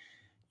way,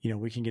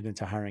 we can get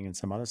into hiring and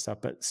some other stuff,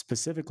 but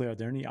specifically, are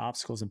there any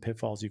obstacles and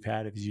pitfalls you've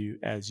had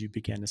as you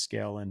began to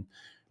scale and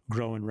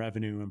grow in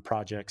revenue and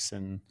projects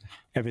and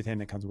everything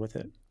that comes with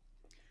it?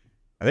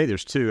 I think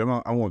there's two.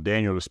 I want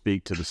Daniel to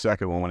speak to the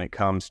second one when it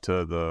comes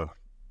to the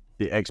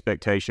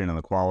expectation and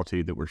the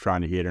quality that we're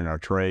trying to hit in our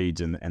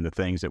trades and the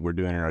things that we're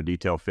doing in our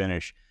detail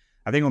finish.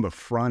 I think on the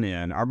front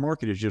end, our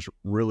market is just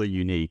really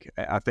unique.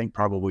 I think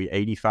probably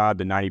 85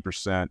 to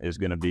 90% is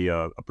going to be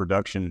a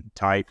production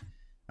type.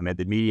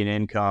 The median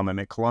income.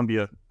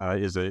 Columbia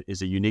is a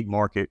unique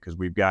market because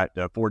we've got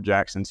Fort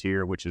Jackson's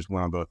here, which is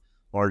one of the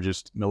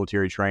largest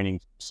military training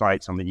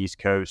sites on the East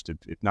Coast,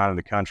 if not in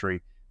the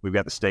country. We've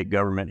got the state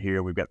government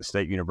here. We've got the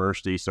state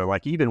university. So,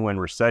 like, even when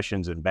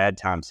recessions and bad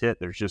times hit,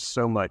 there's just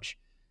so much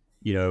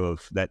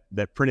of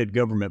that printed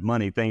government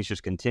money, things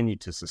just continue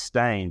to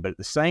sustain. But at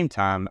the same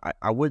time,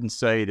 I wouldn't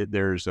say that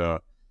there's a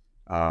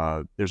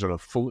lot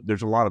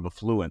of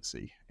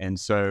affluency. And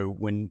so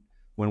when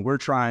we're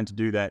trying to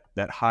do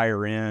that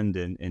higher end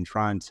and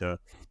trying to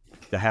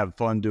have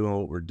fun doing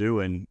what we're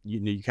doing,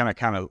 you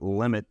kind of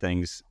limit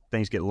things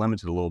get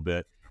limited a little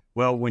bit.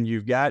 Well, when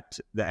you've got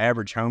the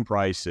average home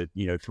price at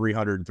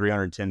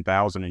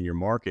 310,000 in your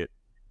market,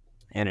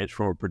 and it's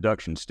from a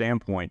production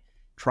standpoint,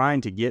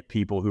 trying to get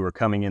people who are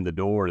coming in the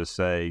door to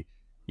say,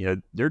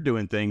 they're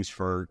doing things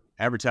for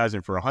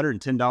advertising for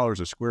 $110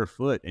 a square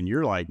foot, and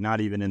you're like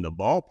not even in the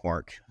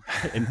ballpark.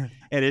 and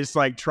it's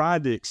like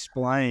trying to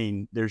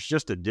explain there's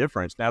just a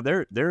difference. Now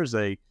there is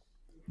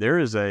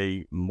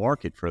a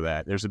market for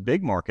that. There's a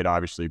big market,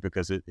 obviously,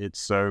 because it's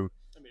so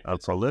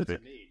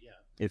prolific.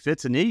 It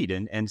fits a need.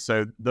 And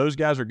so those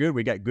guys are good.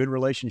 We got good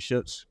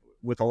relationships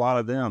with a lot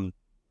of them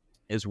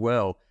as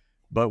well.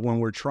 But when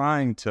we're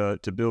trying to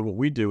build what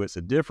we do, it's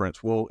a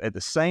difference. Well, at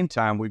the same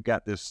time, we've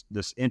got this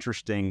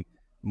interesting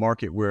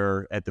market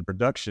where at the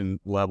production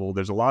level,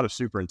 there's a lot of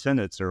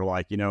superintendents that are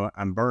like,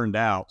 I'm burned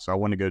out, so I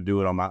want to go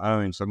do it on my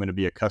own. So I'm going to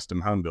be a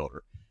custom home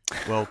builder.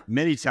 Well,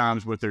 many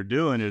times what they're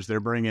doing is they're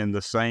bringing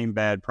the same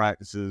bad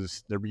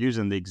practices. They're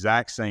using the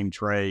exact same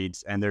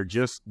trades, and they're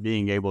just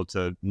being able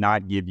to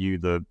not give you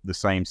the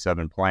same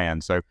 7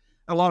 plans. So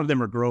a lot of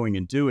them are growing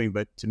and doing,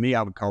 but to me,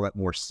 I would call that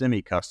more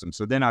semi-custom.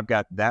 So then I've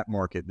got that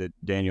market that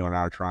Daniel and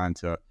I are trying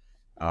to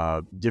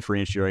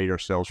differentiate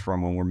ourselves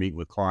from when we're meeting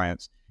with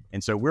clients.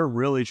 And so we're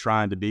really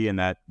trying to be in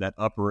that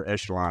upper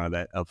echelon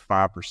of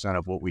 5%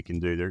 of what we can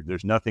do.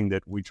 There's nothing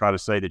that we try to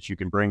say that you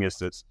can bring us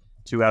that's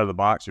too out of the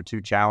box or too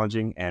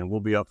challenging, and we'll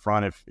be up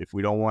front if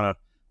we don't want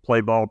to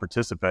play ball,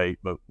 participate,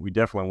 but we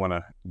definitely want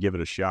to give it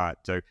a shot.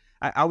 So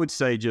I would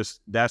say just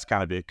that's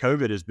kind of it.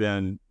 COVID has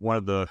been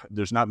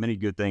there's not many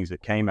good things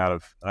that came out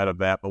of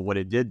that, but what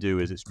it did do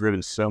is it's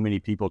driven so many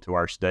people to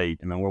our state.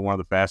 We're one of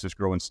the fastest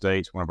growing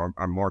states, one of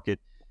our market,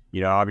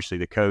 obviously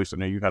the coast. I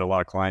know you've had a lot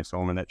of clients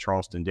on in that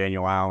Charleston,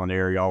 Daniel Island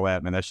area, all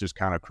that, man, that's just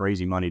kind of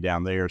crazy money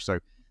down there. So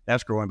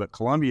that's growing. But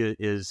Columbia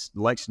is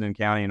Lexington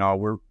County and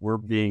all. We're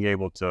being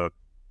able to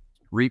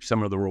reap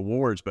some of the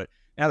rewards. But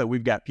now that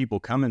we've got people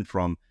coming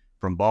from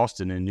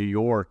Boston and New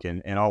York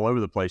and all over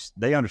the place,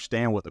 they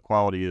understand what the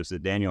quality is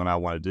that Daniel and I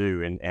want to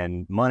do,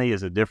 and money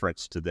is a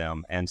difference to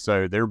them. And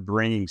so they're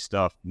bringing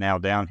stuff now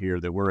down here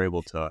that we're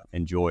able to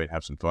enjoy and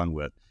have some fun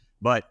with.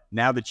 But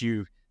now that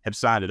you have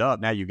signed it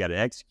up, now you've got to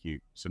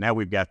execute. So now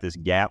we've got this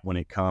gap when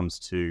it comes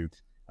to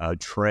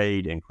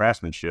trade and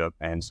craftsmanship.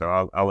 And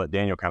so I'll let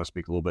Daniel kind of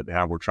speak a little bit to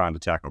how we're trying to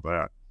tackle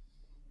that.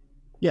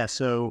 Yeah.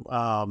 So,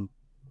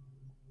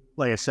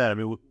 like I said, I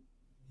mean,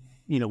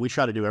 we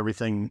try to do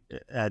everything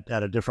at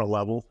a different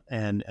level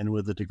and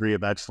with a degree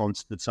of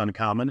excellence that's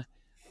uncommon.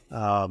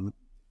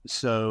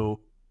 So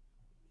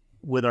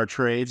with our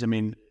trades, I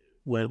mean,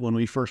 when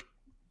we first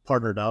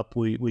partnered up,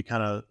 we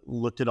kind of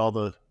looked at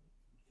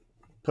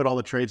put all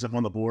the trades up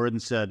on the board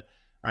and said,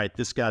 all right,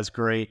 this guy's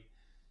great.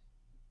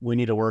 We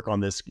need to work on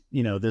this,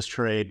 this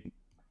trade.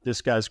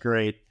 This guy's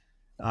great.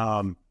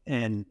 And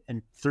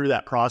through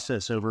that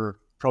process over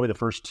probably the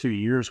first 2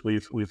 years,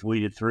 we've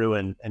weeded through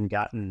and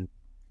gotten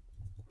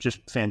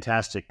just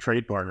fantastic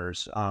trade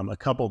partners. A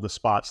couple of the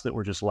spots that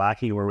were just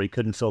lacking where we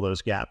couldn't fill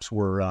those gaps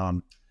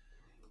were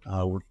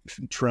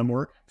trim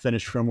work,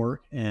 finished trim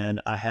work.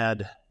 And I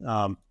had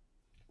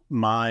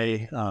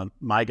my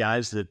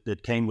guys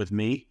that came with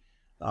me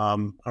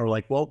are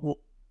like, well,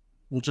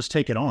 we'll just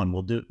take it on.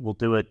 We'll do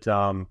it with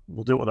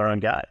our own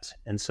guys.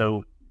 And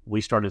so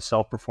we started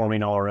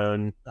self-performing all our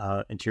own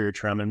interior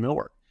trim and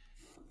millwork.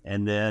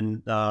 And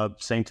then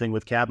same thing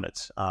with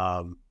cabinets.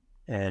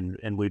 And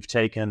we've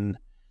taken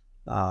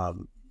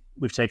on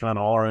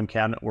all our own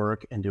cabinet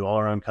work and do all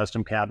our own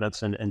custom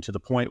cabinets, and to the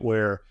point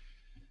where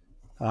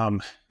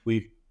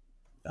we've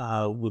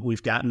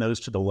gotten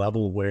those to the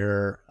level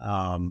where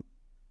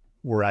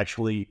we're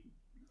actually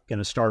going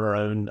to start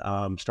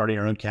starting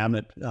our own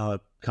cabinet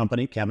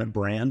company, cabinet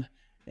brand,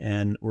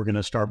 and we're going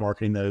to start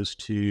marketing those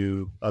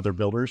to other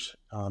builders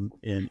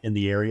in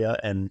the area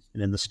and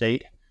in the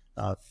state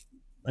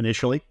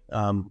initially.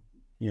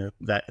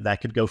 That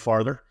could go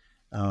farther.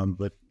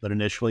 But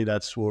initially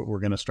that's what we're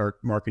going to start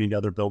marketing to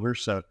other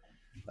builders. So,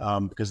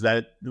 because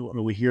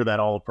we hear that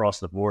all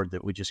across the board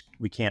that we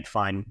can't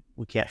find,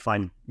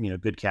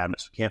 good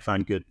cabinets. We can't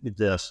find good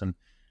this.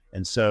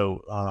 And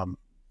so,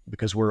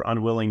 because we're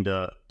unwilling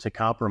to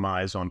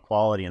compromise on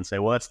quality and say,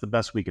 well, that's the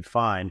best we could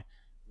find,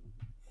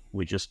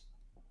 we just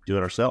do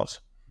it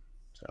ourselves.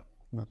 So.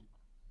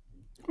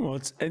 Well,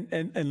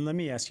 and let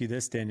me ask you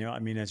this, Daniel. I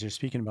mean, as you're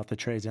speaking about the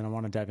trades, and I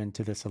want to dive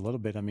into this a little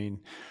bit. I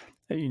mean,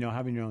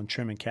 having your own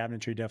trim and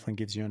cabinetry definitely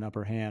gives you an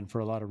upper hand for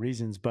a lot of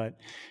reasons. But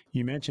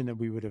you mentioned that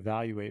we would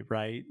evaluate,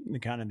 right, the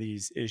kind of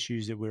these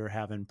issues that we were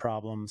having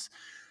problems.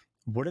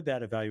 What did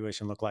that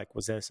evaluation look like?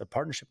 Was this a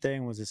partnership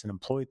thing? Was this an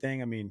employee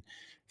thing? I mean,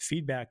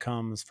 feedback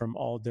comes from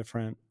all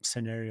different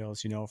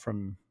scenarios.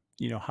 From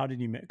how did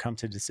you come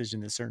to the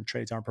decision that certain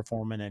trades aren't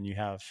performing, and you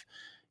have,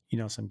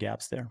 some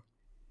gaps there?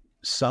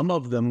 Some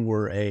of them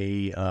were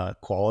a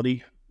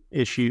quality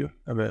issue.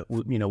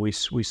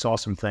 We saw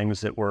some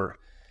things that were,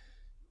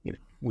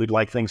 we'd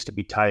like things to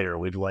be tighter.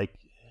 We'd like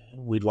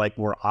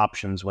more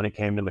options when it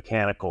came to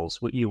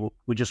mechanicals. We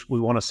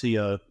want to see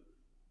from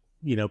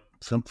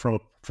a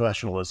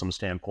professionalism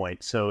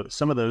standpoint. So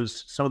some of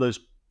those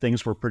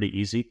things were pretty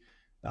easy.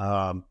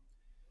 Other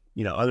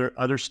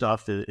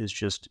stuff is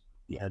just,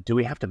 do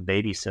we have to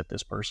babysit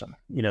this person?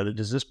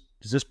 Does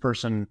this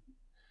person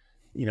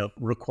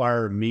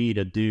require me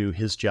to do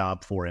his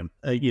job for him,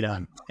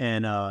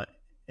 and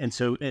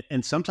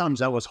sometimes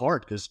that was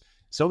hard because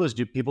some of those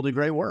people do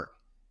great work.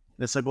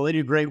 And it's like, well, they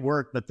do great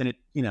work, but then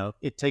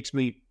it takes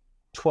me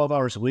 12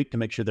 hours a week to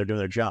make sure they're doing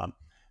their job.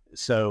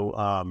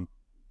 So,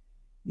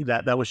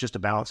 that was just a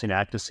balancing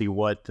act to see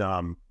what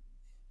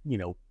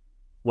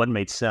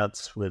made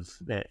sense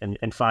with,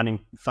 and finding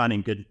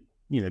good,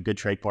 good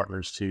trade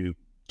partners to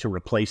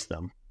replace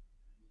them.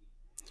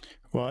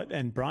 Well,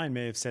 and Brian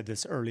may have said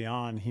this early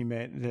on.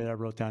 That I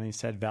wrote down. He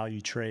said,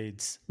 "Value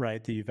trades,"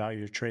 right? That you value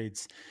your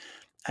trades.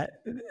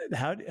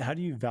 How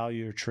do you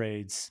value your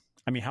trades?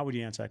 I mean, how would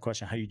you answer that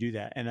question? How you do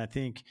that? And I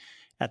think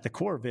at the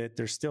core of it,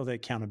 there's still the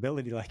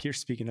accountability, like you're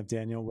speaking of,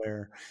 Daniel,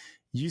 where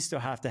you still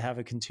have to have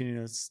a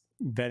continuous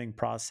vetting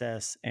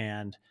process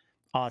and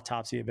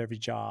autopsy of every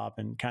job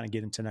and kind of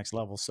get them to the next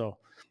level. So,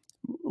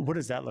 what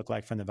does that look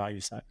like from the value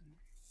side?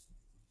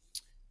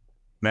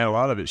 Man, a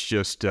lot of it's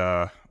just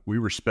we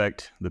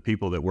respect the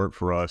people that work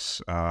for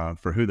us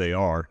for who they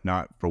are,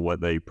 not for what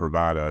they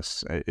provide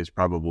us. Is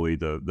probably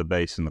the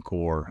base and the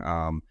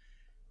core.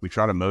 We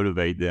try to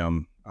motivate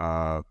them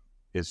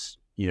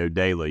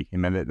daily. I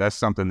mean, that's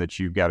something that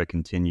you've got to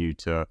continue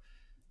to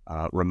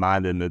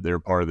remind them that they're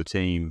part of the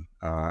team.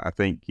 I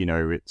think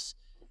it's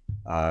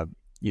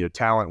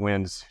talent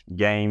wins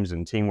games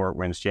and teamwork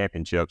wins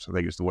championships. I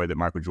think it's the way that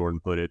Michael Jordan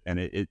put it. And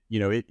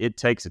it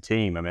takes a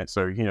team. I mean,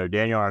 so Daniel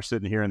and I are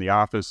sitting here in the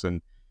office,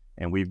 and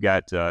we've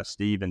got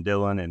Steve and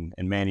Dylan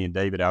and Manny and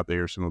David out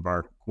there, some of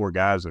our core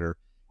guys that are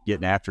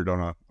getting after it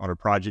on a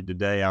project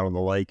today out on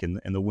the lake,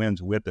 and the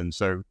wind's whipping.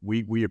 So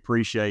we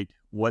appreciate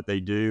what they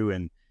do,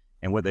 and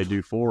and what they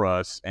do for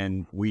us.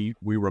 And we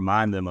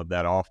remind them of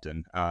that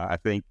often. I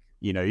think,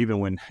 even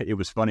when it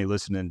was funny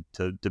listening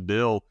to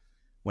Bill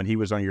when he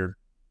was on your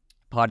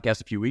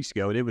podcast a few weeks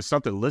ago, and it was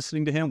something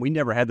listening to him. We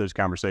never had those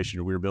conversations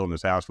when we were building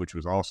this house, which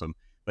was awesome.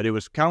 But it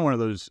was kind of one of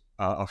those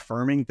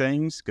affirming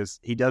things, because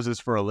he does this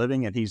for a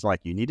living, and he's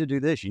like, you need to do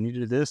this, you need to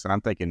do this. And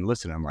I'm thinking,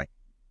 listen, I'm like,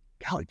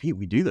 golly, Pete,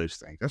 we do those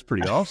things. That's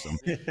pretty awesome.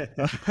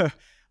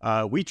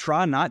 We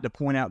try not to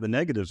point out the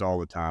negatives all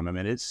the time. I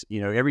mean, it's,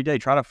 every day,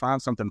 try to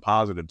find something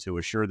positive to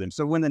assure them.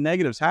 So when the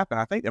negatives happen,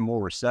 I think they're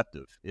more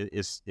receptive.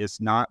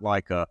 It's not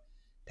like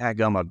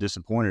dadgum, I've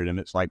disappointed them.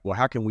 It's like, well,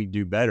 how can we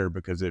do better?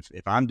 Because if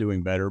I'm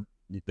doing better,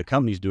 the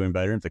company's doing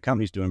better. If the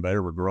company's doing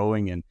better, we're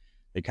growing, and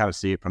they kind of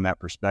see it from that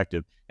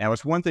perspective. Now,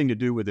 it's one thing to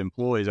do with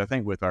employees. I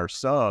think with our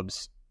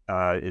subs,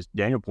 as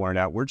Daniel pointed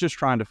out, we're just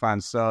trying to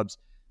find subs.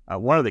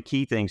 One of the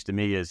key things to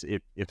me is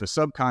if a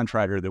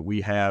subcontractor that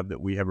we have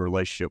a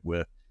relationship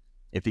with,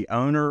 if the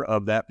owner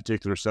of that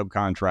particular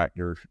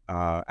subcontractor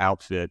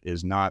outfit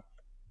is not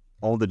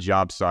on the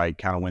job site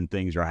kind of when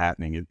things are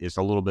happening, it's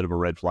a little bit of a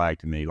red flag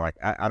to me. Like,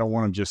 I don't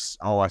want them just,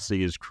 all I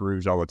see is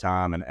crews all the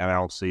time, and I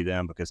don't see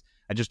them, because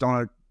I just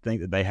don't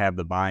think that they have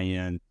the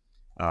buy-in.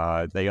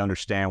 They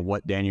understand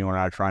what Daniel and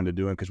I are trying to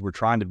do, because we're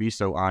trying to be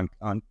so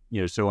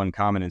so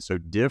uncommon and so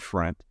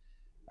different.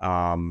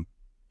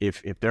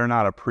 If they're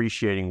not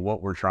appreciating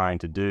what we're trying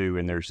to do,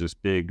 and there's this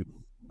big,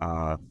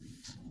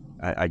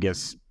 I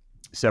guess,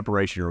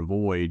 separation or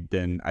void,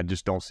 then I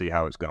just don't see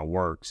how it's going to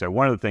work. So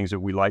one of the things that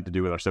we like to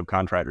do with our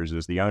subcontractors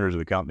is the owners of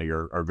the company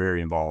are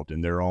very involved,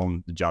 and they're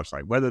on the job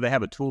site. Whether they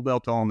have a tool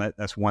belt on,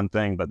 that's one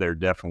thing, but they're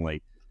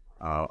definitely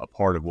a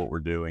part of what we're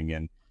doing,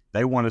 and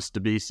they want us to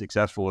be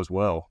successful as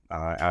well.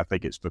 I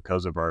think it's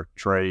because of our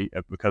trade,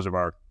 because of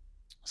our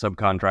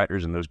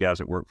subcontractors and those guys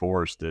that work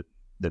for us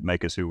that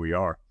make us who we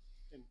are.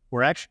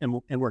 We're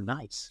actually, and we're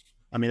nice.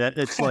 I mean,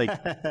 it's like,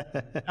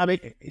 I mean,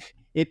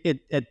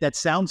 it that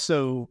sounds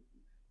so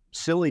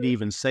silly to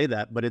even say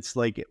that, but it's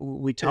like,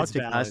 we talk to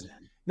guys.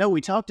 No,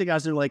 we talk to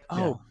guys. They're like,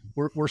 oh,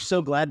 yeah, we're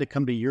so glad to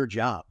come to your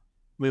job.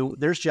 I mean,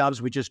 there's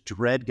jobs we just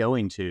dread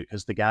going to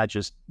because the guy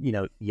just,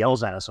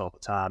 yells at us all the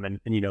time. And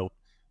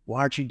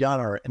why aren't you done?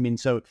 Or, I mean,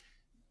 so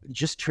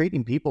just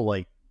treating people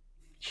like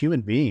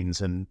human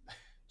beings and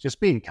just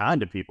being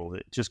kind to people,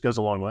 it just goes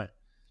a long way.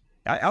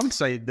 I would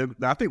say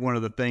I think one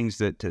of the things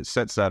that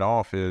sets that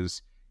off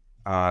is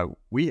a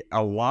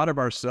lot of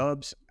our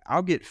subs,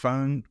 I'll get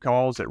phone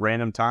calls at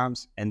random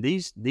times, and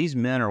these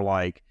men are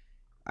like,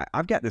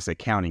 I've got this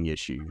accounting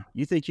issue.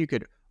 You think you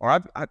could,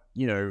 or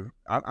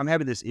I'm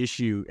having this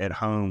issue at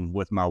home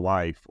with my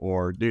wife,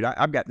 or dude,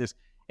 I've got this.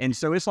 And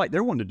so it's like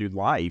they're wanting to do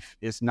life.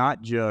 It's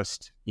not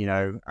just,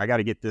 I got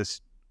to get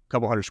this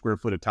couple 100 square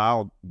foot of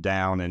tile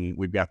down and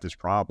we've got this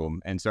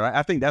problem. And so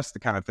I think that's the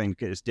kind of thing,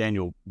 as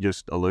Daniel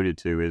just alluded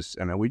to, is,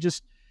 we're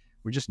just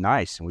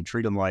nice, and we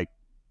treat them like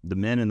the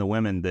men and the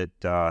women that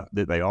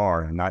they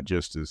are, and not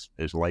just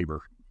as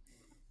labor.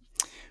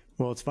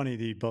 Well, it's funny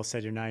that you both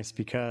said you're nice,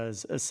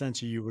 because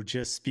essentially you were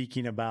just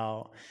speaking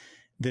about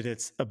that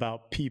it's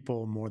about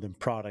people more than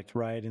product,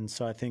 right? And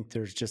so I think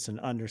there's just an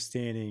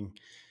understanding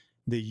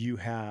that you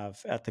have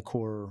at the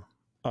core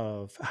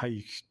of how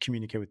you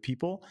communicate with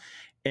people.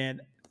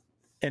 And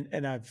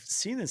I've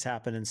seen this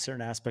happen in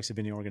certain aspects of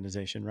any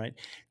organization, right?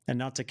 And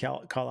not to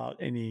call out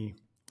any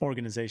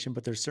organization,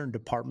 but there's certain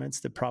departments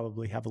that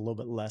probably have a little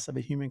bit less of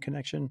a human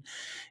connection,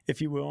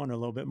 if you will, and a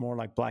little bit more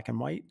like black and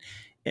white.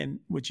 And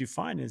what you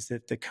find is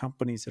that the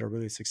companies that are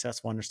really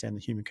successful understand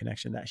the human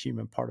connection, that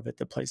human part of it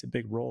that plays a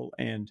big role,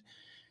 and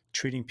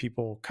treating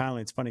people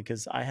kindly. It's funny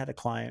because I had a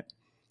client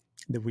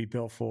that we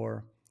built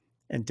for,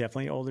 and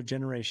definitely older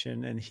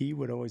generation, and he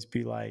would always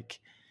be like,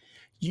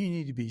 you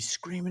need to be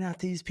screaming at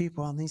these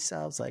people on these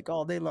subs like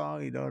all day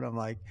long, and I'm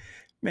like,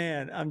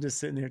 man, I'm just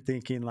sitting there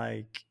thinking,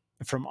 like,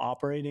 from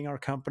operating our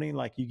company,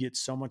 like, you get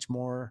so much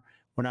more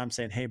when I'm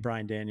saying, hey,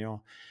 Brian,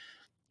 Daniel,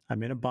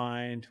 I'm in a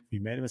bind. We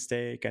made a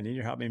mistake. I need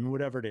your help. I mean,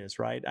 whatever it is,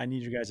 right? I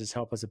need your guys'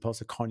 help, as opposed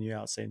to calling you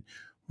out saying,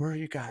 where are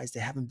you guys? They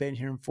haven't been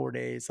here in 4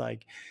 days.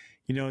 Like,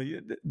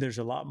 there's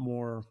a lot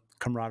more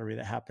camaraderie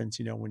that happens,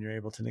 when you're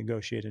able to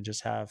negotiate and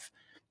just have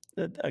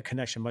a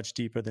connection much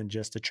deeper than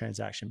just a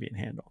transaction being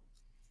handled.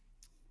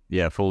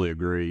 Yeah, fully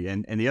agree.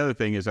 And the other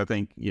thing is, I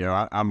think,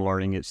 I'm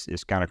learning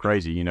it's kind of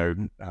crazy.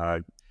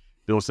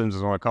 Bill Sims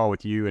is on a call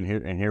with you, and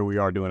here we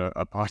are doing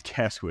a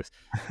podcast with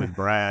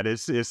Brad.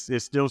 It's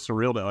still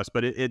surreal to us,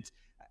 but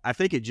I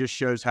think it just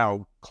shows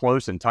how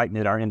close and tight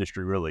knit our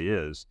industry really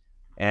is.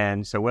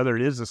 And so whether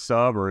it is a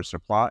sub or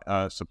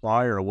a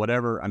supplier or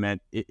whatever, I mean,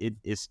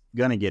 it's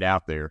going to get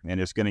out there, and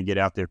it's going to get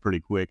out there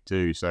pretty quick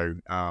too. So,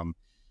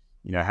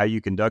 how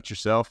you conduct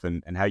yourself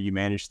and how you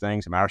manage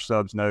things. I mean, our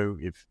subs know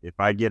if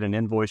I get an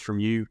invoice from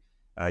you,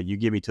 you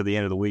give me till the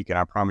end of the week, and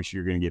I promise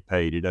you're going to get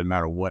paid. It doesn't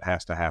matter what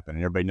has to happen.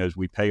 And everybody knows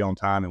we pay on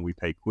time and we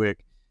pay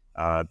quick.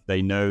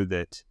 They know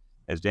that,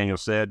 as Daniel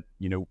said,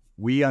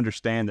 we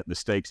understand that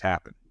mistakes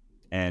happen.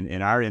 And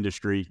in our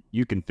industry,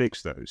 you can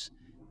fix those.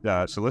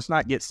 So let's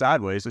not get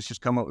sideways. Let's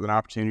just come up with an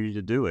opportunity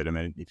to do it. I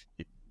mean,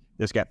 if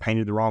this got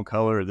painted the wrong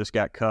color, or this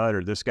got cut,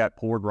 or this got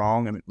poured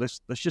wrong. I mean,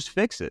 let's just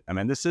fix it. I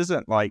mean, this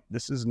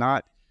is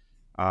not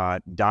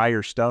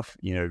dire stuff,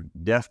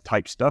 death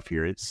type stuff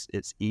here.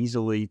 It's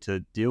easily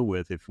to deal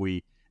with if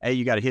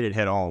you got to hit it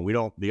head on.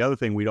 The other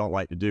thing we don't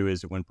like to do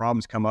is that when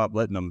problems come up,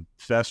 letting them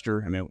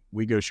fester. I mean,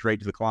 we go straight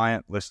to the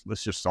client.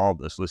 Let's just solve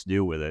this. Let's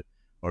deal with it.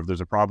 Or if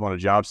there's a problem on a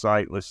job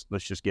site, let's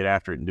just get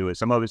after it and do it.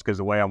 Some of it's because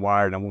the way I'm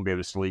wired, I won't be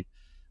able to sleep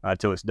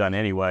till it's done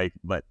anyway.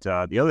 But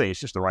the other thing, it's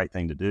just the right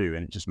thing to do,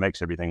 and it just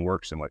makes everything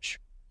work so much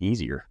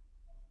easier.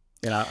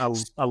 And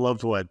I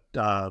loved what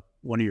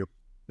one of your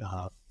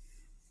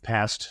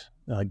past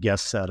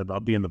guests said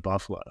about being the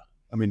buffalo.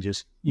 I mean,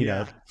 just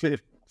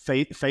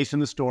facing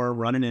the storm,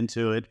 running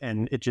into it,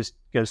 and it just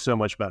goes so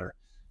much better.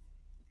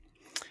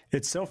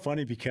 It's so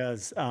funny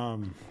because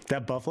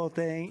that buffalo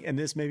thing, and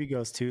this maybe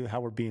goes to how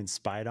we're being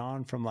spied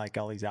on from like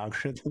all these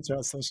algorithms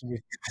on social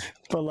media.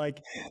 But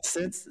like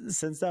since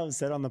that was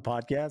said on the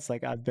podcast,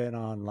 like I've been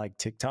on like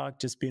TikTok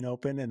just being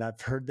open, and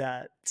I've heard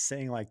that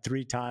saying like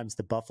 3 times,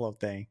 the buffalo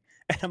thing.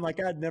 And I'm like,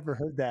 I'd never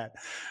heard that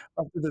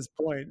up to this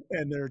point.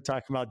 And they're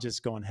talking about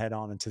just going head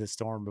on into the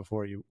storm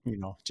before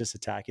just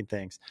attacking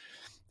things.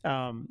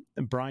 And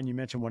Brian, you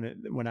mentioned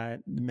when I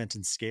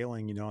mentioned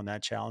scaling, on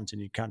that challenge,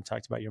 and you kind of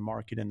talked about your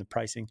market and the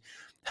pricing.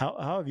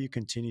 How have you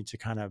continued to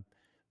kind of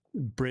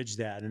bridge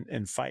that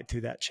and fight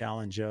through that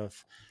challenge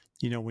of,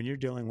 when you're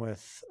dealing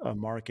with a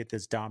market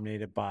that's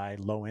dominated by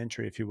low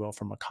entry, if you will,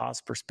 from a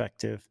cost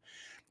perspective?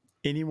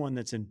 Anyone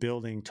that's in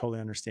building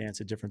totally understands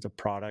the difference of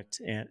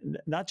product, and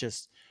not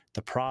just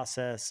the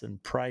process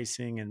and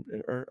pricing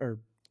or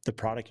the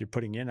product you're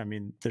putting in. I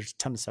mean, there's a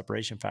ton of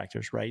separation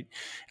factors, right,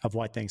 of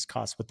why things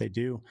cost what they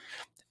do.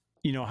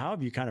 How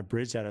have you kind of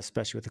bridged that,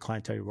 especially with the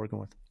clientele you're working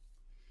with?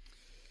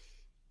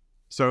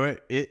 So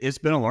it's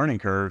been a learning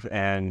curve,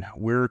 and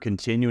we're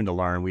continuing to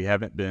learn. We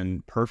haven't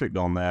been perfect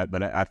on that,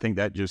 but I think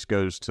that just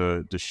goes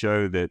to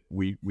show that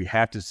we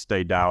have to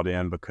stay dialed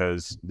in,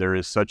 because there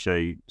is such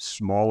a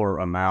smaller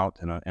amount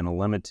and a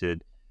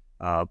limited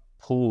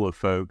pool of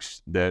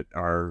folks that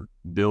are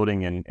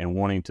building and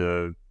wanting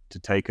to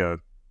take a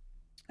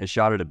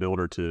shot at a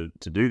builder to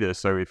do this.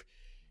 So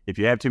if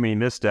you have too many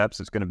missteps,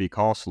 it's going to be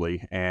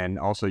costly, and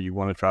also you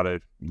want to try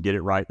to get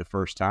it right the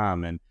first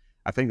time. And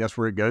I think that's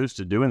where it goes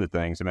to doing the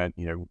things. I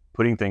mean,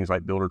 putting things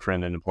like Builder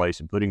Trend into place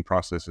and putting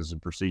processes and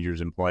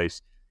procedures in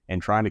place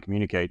and trying to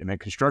communicate. I mean,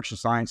 construction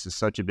science is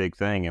such a big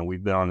thing, and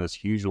we've been on this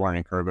huge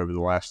learning curve over the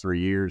last 3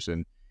 years,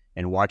 and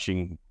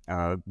watching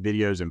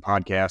videos and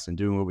podcasts and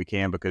doing what we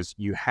can, because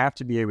you have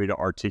to be able to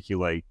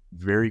articulate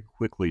very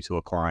quickly to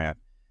a client,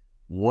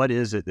 what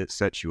is it that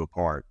sets you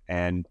apart?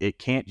 And it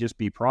can't just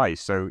be price.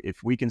 So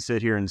if we can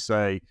sit here and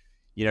say,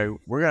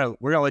 we're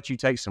gonna let you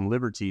take some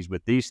liberties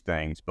with these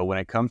things, but when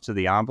it comes to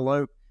the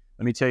envelope,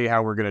 let me tell you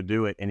how we're gonna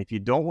do it. And if you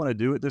don't want to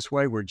do it this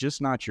way, we're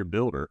just not your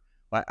builder.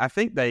 But I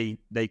think they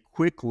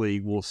quickly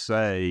will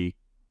say,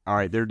 all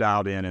right, they're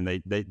dialed in,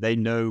 and they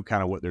know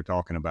kind of what they're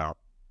talking about.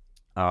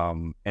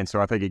 And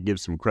so I think it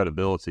gives some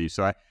credibility.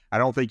 So I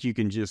don't think you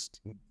can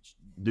just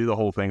do the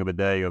whole thing of a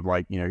day of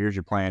like, here's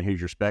your plan,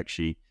 here's your spec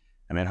sheet.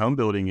 I mean, home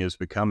building is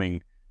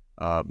becoming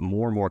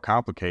more and more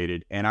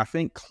complicated. And I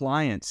think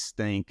clients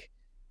think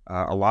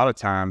a lot of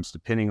times,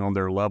 depending on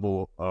their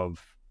level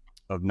of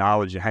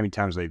knowledge and how many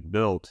times they've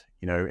built,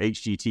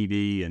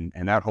 HGTV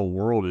and that whole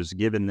world is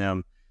giving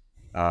them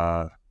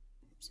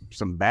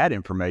some bad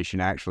information,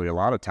 actually, a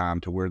lot of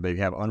time, to where they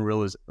have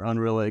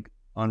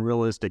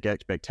unrealistic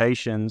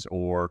expectations,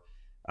 or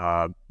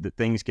that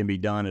things can be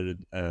done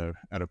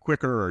at a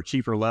quicker or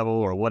cheaper level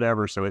or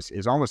whatever. So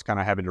it's almost kind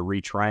of having to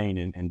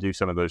retrain and do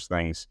some of those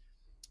things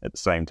at the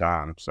same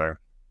time. So,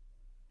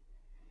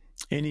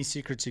 any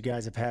secrets you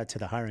guys have had to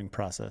the hiring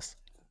process?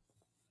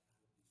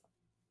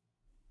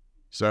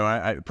 So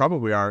I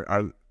probably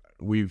our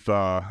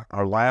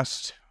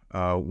last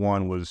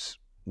one was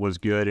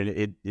good,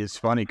 and it's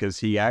funny because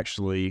he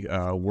actually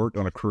worked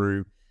on a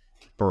crew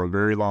for a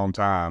very long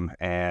time,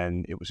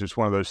 and it was just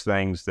one of those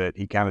things that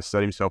he kind of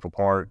set himself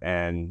apart.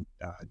 And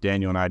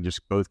Daniel and I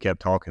just both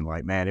kept talking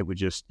like, man, it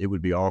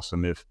would be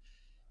awesome if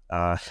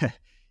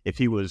if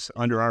he was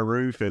under our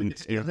roof and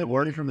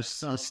working from the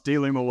sun,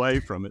 steal him away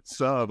from it.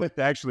 So it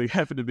actually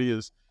happened to be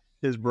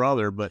his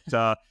brother, but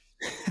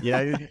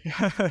yeah,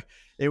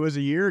 it was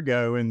a year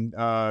ago, and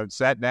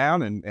sat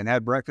down and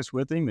had breakfast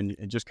with him and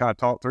just kind of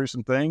talked through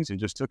some things and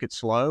just took it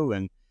slow.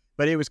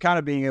 But it was kind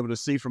of being able to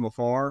see from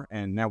afar,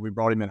 and now we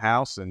brought him in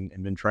house and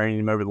been training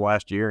him over the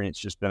last year, and it's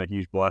just been a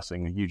huge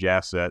blessing, a huge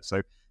asset.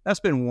 So that's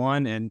been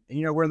one. And,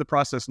 we're in the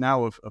process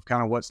now of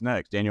kind of what's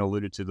next. Daniel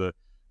alluded to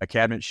a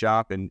cabinet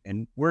shop,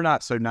 and we're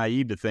not so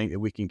naive to think that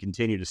we can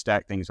continue to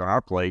stack things on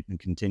our plate and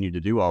continue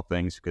to do all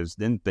things, because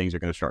then things are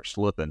going to start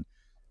slipping.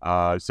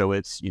 So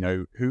it's,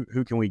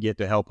 who can we get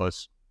to help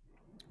us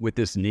with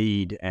this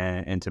need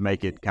and to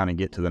make it kind of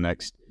get to the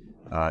next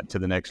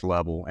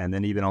level. And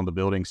then even on the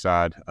building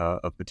side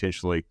of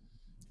potentially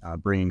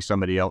bringing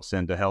somebody else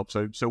in to help.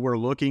 So we're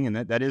looking, and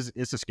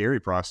it's a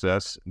scary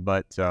process,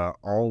 but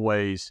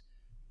always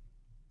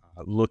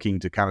looking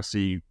to kind of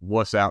see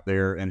what's out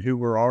there and who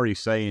we're already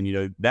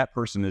saying, that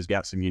person has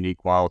got some unique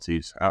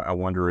qualities. I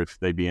wonder if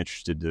they'd be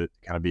interested to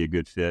kind of be a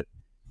good fit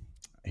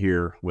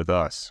here with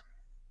us.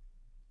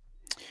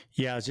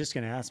 Yeah, I was just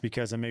going to ask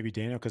because, and maybe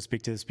Daniel could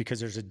speak to this, because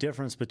there's a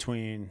difference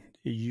between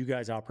you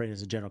guys operating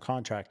as a general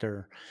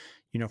contractor,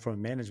 from a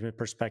management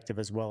perspective,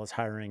 as well as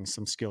hiring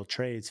some skilled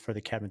trades for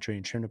the cabinetry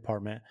and trim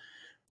department.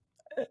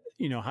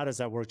 How does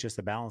that work? Just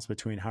the balance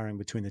between hiring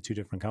between the two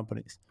different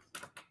companies?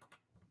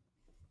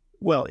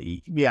 Well,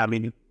 yeah, I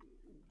mean,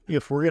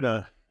 if we're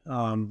going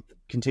to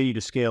continue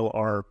to scale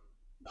our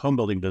home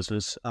building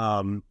business,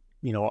 our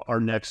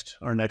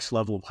next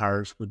level of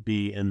hires would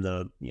be in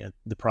the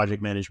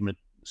project management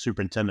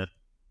superintendent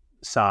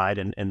side,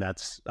 and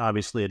that's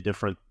obviously a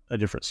different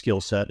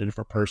skill set, a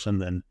different person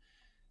than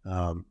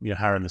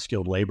hiring the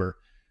skilled labor.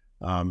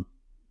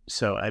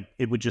 So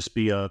it would just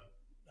be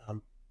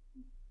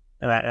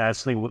and I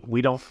think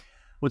we don't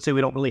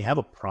really have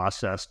a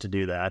process to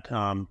do that.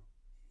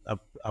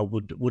 I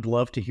would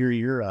love to hear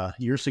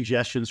your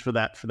suggestions for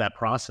that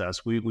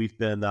process. We've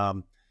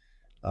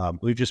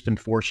just been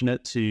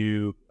fortunate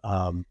to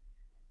I don't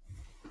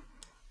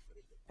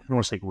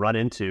want to say run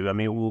into. I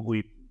mean,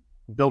 we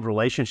build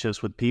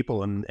relationships with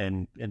people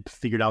and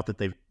figured out that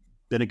they've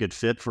been a good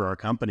fit for our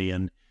company,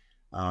 and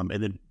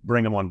then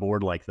bring them on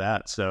board like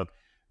that. So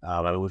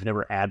we've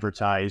never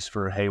advertised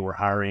for, hey, we're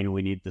hiring,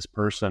 we need this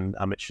person.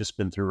 It's just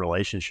been through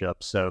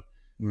relationships. So,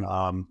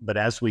 but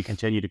as we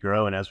continue to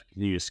grow and as we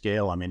continue to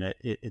scale, I mean,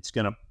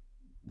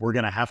 we're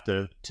gonna have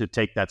to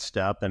take that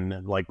step.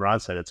 And like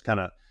Rod said, it's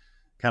kind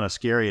of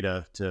scary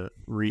to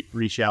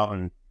reach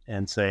out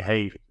and say,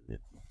 hey,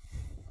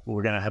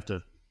 we're gonna have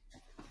to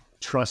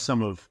trust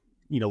some of,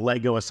 let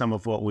go of some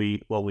of what we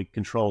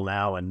control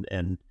now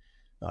and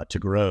to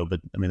grow.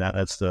 But I mean,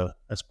 that's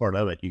part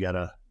of it. You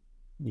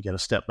gotta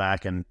step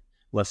back and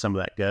let some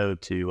of that go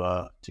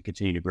to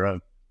continue to grow.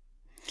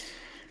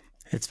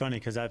 It's funny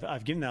because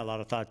I've given that a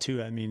lot of thought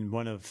too. I mean,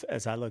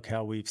 as I look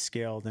how we've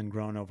scaled and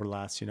grown over the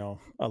last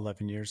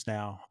 11 years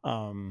now.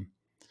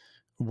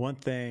 One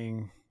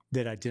thing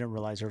that I didn't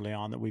realize early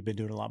on that we've been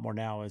doing a lot more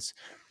now is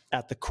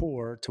at the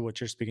core to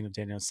what you're speaking of,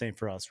 Daniel. Same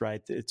for us,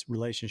 right? It's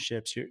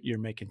relationships. You're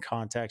making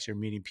contacts. You're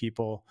meeting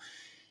people,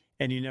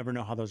 and you never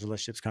know how those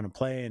relationships kind of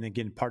play. And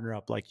again, partner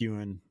up like you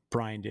and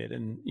Brian did,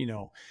 and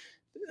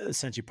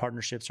essentially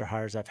partnerships or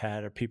hires I've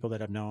had or people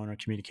that I've known or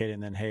communicated,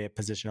 and then, hey, a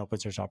position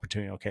opens, there's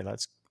opportunity. Okay,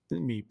 let's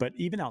meet. But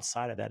even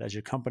outside of that, as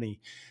your company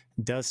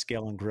does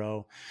scale and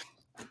grow,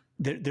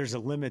 there's a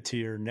limit to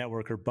your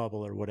network or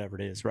bubble or whatever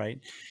it is, right?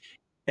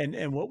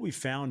 And what we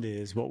found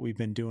is what we've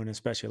been doing,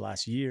 especially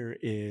last year,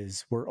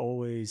 is we're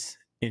always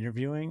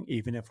interviewing,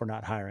 even if we're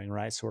not hiring,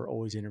 right? So we're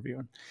always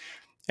interviewing.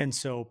 And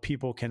so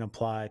people can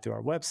apply through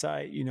our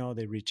website,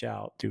 they reach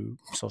out through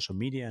social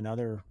media and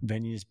other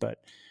venues, but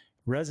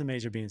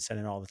resumes are being sent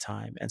in all the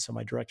time. And so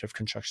my director of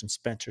construction,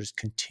 Spencer's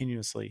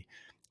continuously,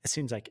 it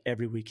seems like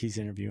every week he's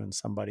interviewing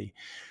somebody.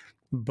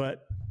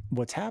 But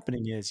what's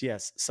happening is,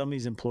 yes, some of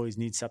these employees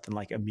need something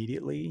like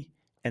immediately.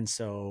 And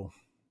so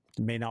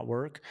it may not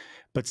work,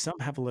 but some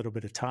have a little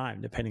bit of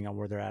time depending on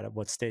where they're at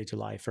what stage of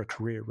life or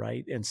career,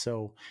 right? And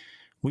so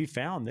we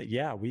found that,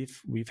 yeah,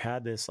 we've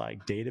had this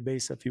like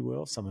database, if you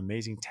will, some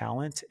amazing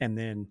talent. And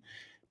then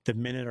the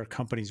minute our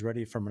company's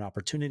ready from an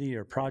opportunity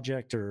or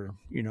project or,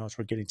 as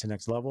we're getting to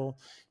next level,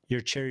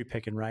 you're cherry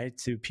picking, right?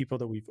 To people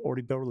that we've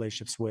already built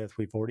relationships with.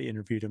 We've already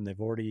interviewed them.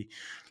 They've already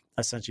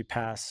essentially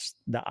passed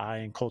the eye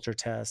and culture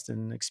test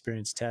and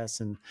experience tests.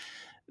 And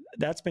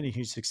that's been a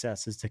huge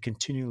success, is to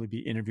continually be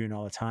interviewing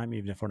all the time,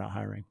 even if we're not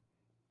hiring.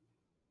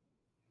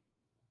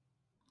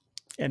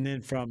 And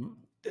then from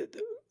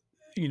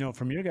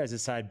your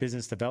guys' side,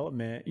 business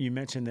development, you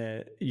mentioned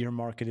that your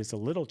market is a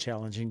little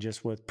challenging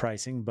just with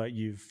pricing, but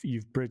you've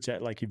bridged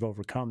that, like you've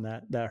overcome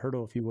that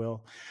hurdle, if you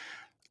will.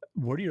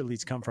 Where do your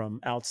leads come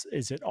from?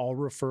 Is it all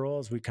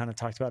referrals we kind of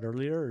talked about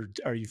earlier,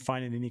 or are you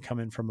finding any come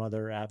in from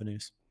other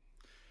avenues?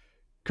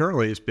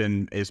 Currently,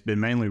 it's been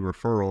mainly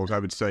referrals. I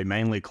would say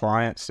mainly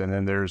clients, and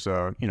then there's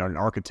an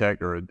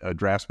architect or a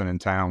draftsman in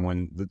town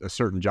when a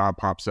certain job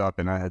pops up,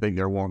 and I think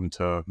they're wanting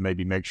to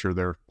maybe make sure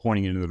they're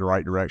pointing into the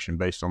right direction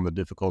based on the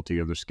difficulty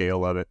or the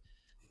scale of it.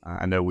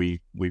 I know we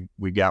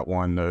got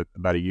one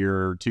about a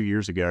year or 2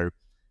 years ago.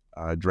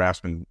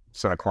 Draftsman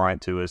sent a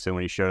client to us, and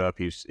when he showed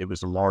up, it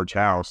was a large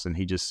house, and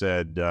he just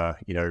said,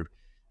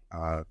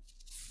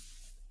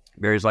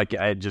 Barry's like,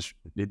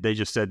 they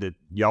just said that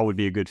y'all would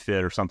be a good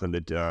fit or something,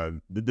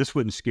 that this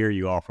wouldn't scare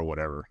you off or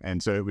whatever.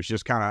 And so it was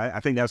just kind of,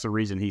 I think that's the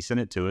reason he sent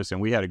it to us, and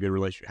we had a good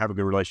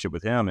relationship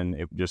with him, and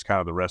it just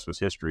kind of, the rest was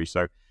history.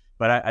 So,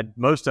 but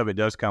most of it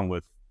does come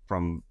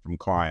from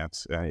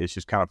clients. It's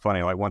just kind of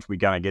funny. Like once we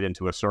kind of get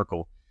into a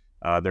circle,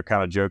 they're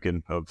kind of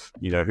joking of,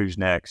 who's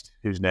next,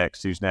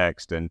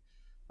 and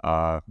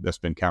that's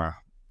been kind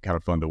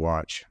of fun to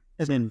watch.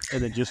 And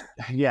then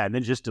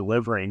just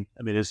delivering,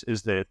 I mean, is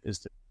the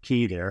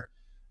key there.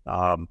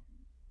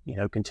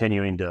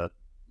 Continuing to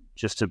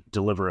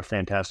deliver a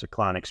fantastic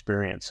client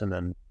experience, and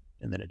then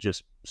it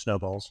just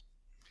snowballs.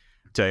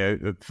 tell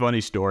you a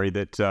funny story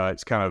that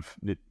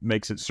it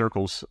makes it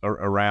circles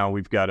around.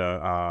 We've got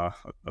a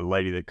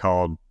lady that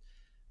called,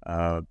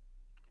 I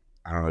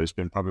don't know, it's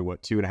been probably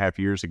 2.5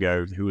 years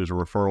ago, who was a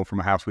referral from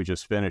a house we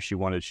just finished.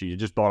 She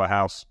just bought a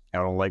house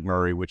out on Lake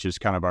Murray, which is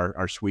kind of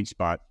our sweet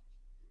spot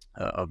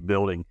of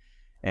building.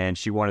 And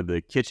she wanted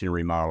the kitchen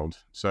remodeled.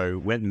 So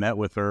went and met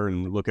with her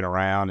and looking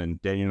around,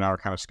 and Daniel and I are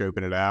kind of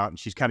scoping it out. And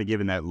she's kind of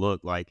giving that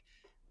look like,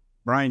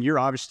 Brian, you're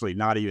obviously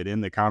not even in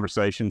the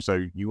conversation.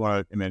 So you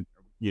want to, I mean,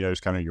 it's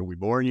kind of, are we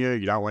boring you?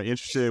 You're not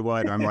interested in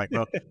what? And I'm like,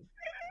 well,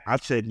 I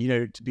said,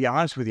 to be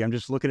honest with you, I'm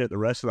just looking at the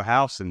rest of the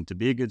house, and to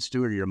be a good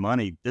steward of your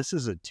money, this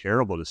is a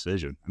terrible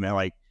decision. I mean,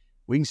 like,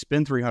 we can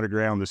spend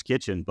 $300,000 on this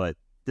kitchen, but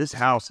this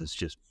house is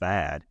just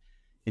bad.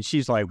 And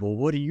she's like, well,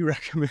 what do you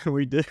recommend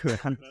we do?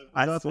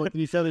 I don't look at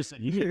each other and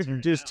said,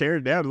 you just tear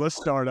it down and let's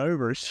start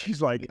over.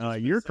 She's like,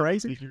 you're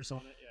crazy.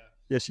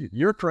 Yes,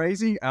 you're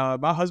crazy.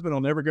 My husband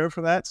will never go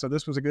for that. So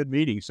this was a good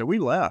meeting. So we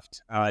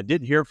left. I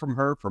didn't hear from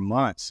her for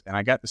months. And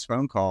I got this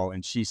phone call,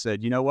 and she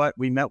said, you know what?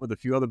 We met with a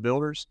few other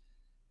builders.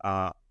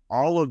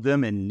 All of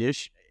them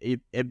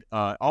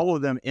all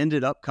of them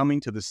ended up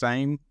coming to the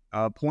same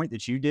point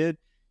that you did.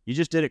 You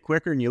just did it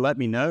quicker and you let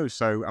me know.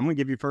 So I'm going to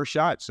give you first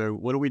shot. So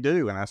what do we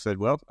do? And I said,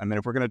 well, I mean,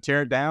 if we're going to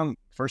tear it down,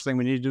 first thing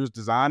we need to do is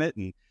design it.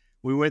 And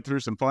we went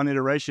through some fun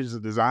iterations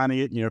of designing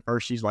it.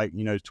 First she's like,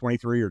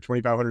 23 or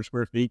 2,500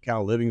 square feet kind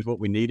of living is what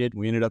we needed.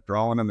 We ended up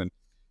drawing them and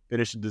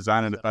finished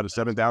designing about a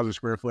 7,000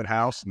 square foot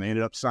house, and they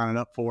ended up signing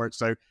up for it.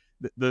 So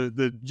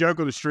the joke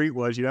of the street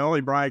was,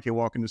 only Brian can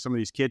walk into some of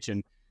these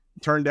kitchen,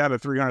 turn down a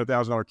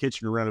 $300,000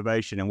 kitchen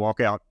renovation, and walk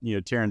out,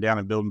 tearing down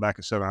and building back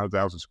a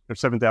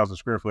 7,000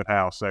 square foot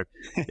house. So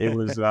it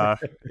was,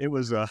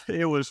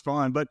 it was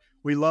fun, but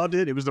we loved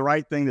it. It was the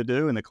right thing to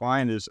do, and the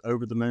client is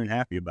over the moon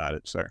happy about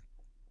it, sir.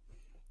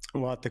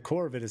 Well, at the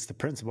core of it is the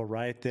principle,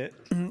 right? That,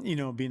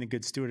 being a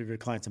good steward of your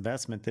client's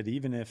investment, that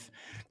even if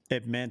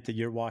it meant that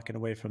you're walking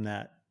away from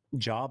that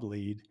job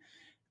lead,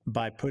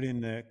 by putting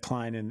the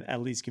client in,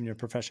 at least giving you a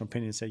professional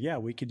opinion and say, yeah,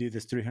 we could do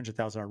this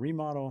 $300,000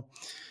 remodel.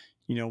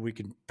 We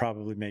could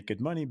probably make good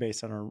money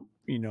based on our,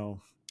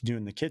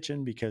 doing the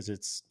kitchen because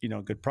it's,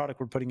 good product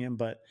we're putting in.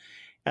 But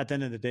at the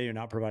end of the day, you're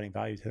not providing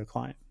value to the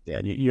client. Yeah,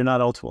 you're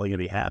not ultimately going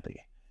to be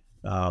happy.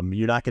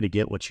 You're not going to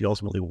get what you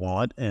ultimately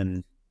want.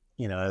 And,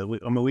 we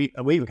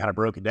even kind of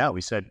broke it down.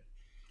 We said,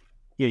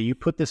 you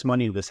put this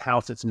money into this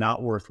house, it's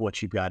not worth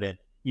what you've got in.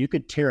 You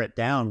could tear it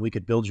down. We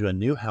could build you a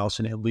new house,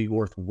 and it'll be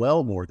worth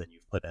well more than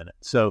you've put in it.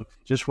 So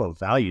just from a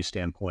value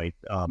standpoint,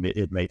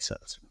 it made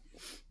sense.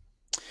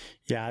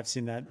 Yeah, I've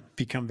seen that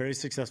become very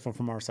successful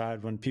from our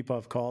side when people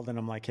have called and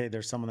I'm like, hey,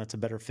 there's someone that's a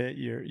better fit.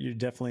 You're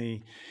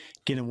definitely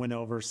going to win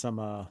over some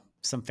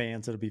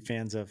fans that'll be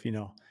fans of,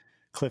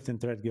 Clifton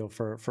Threadgill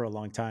for a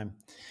long time.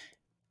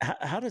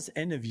 How does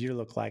end of year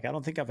look like? I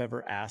don't think I've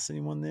ever asked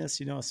anyone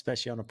this,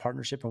 especially on a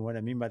partnership. And what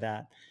I mean by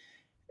that,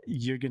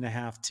 you're going to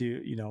have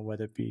to,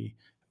 whether it be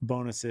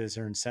bonuses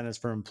or incentives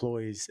for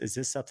employees, is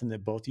this something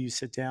that both of you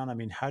sit down? I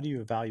mean, how do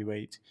you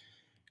evaluate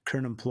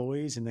current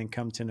employees and then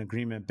come to an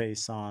agreement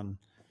based on,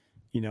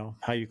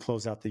 how you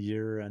close out the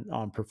year and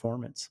on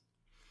performance?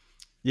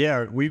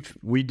 Yeah,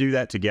 we do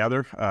that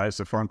together.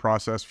 It's a fun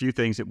process. A few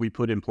things that we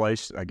put in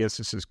place. I guess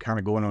this is kind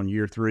of going on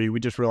year 3.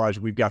 We just realized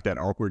we've got that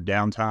awkward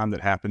downtime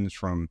that happens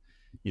from,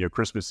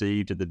 Christmas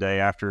Eve to the day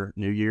after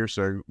New Year.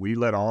 So we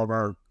let all of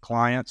our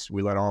clients,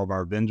 we let all of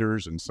our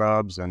vendors and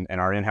subs and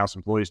our in-house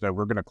employees know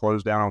we're going to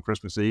close down on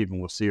Christmas Eve,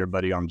 and we'll see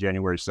everybody on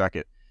January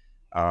 2nd.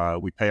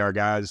 We pay our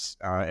guys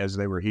as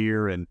they were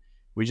here, and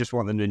we just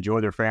want them to enjoy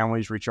their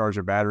families, recharge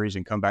their batteries,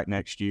 and come back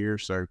next year.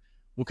 So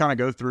we'll kind of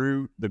go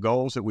through the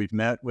goals that we've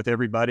met with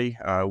everybody.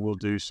 We'll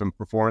do some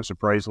performance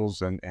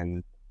appraisals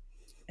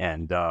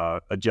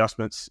and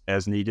adjustments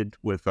as needed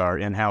with our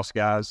in-house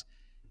guys.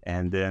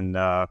 And then,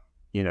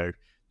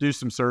 do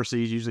some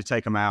Cersei's, usually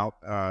take them out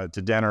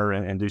to dinner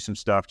and do some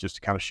stuff just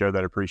to kind of show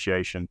that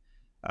appreciation.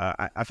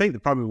 I think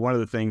that probably one of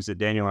the things that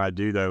Daniel and I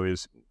do, though,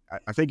 is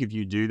I think if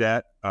you do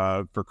that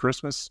for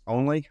Christmas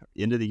only,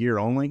 end of the year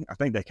only, I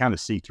think they kind of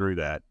see through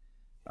that.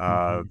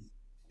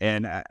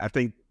 And I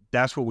think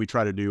that's what we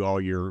try to do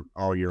all year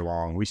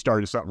long. We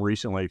started something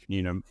recently,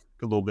 a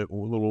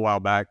little while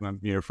back.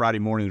 Friday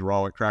mornings we're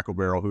all at Crackle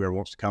Barrel. Whoever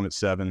wants to come at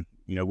 7,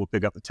 we'll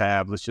pick up the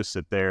tab. Let's just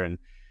sit there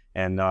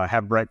and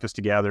have breakfast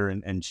together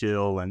and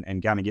chill and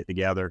kind of get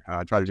together.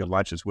 Try to do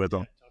lunches with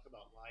them. Talk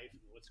about life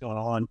and what's going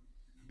on.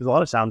 Because a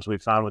lot of times we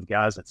found with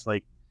guys, it's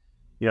like,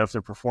 if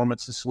their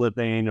performance is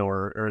slipping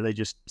or they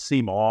just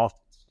seem off,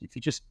 if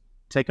you just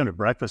take them to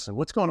breakfast and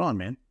what's going on,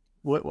 man?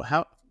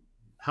 How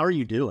are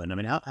you doing? I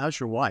mean, how's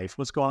your wife?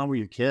 What's going on with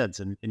your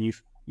kids? And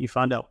you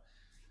find out,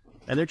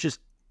 and they're just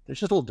a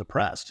little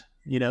depressed,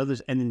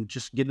 and then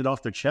just getting it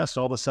off their chest,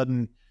 all of a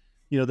sudden,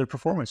 their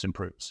performance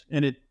improves.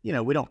 And it,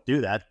 we don't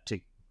do that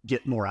to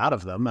get more out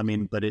of them. I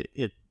mean, but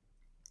it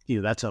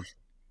that's a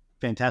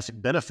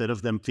fantastic benefit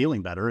of them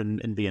feeling better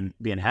and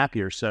being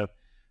happier. So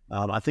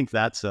I think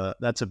that's a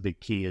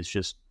big key, is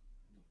just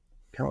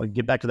kind of like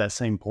get back to that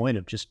same point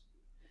of just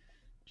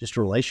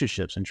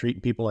relationships and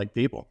treating people like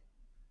people.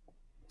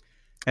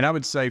 And I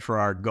would say for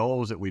our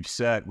goals that we've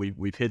set,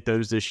 we've hit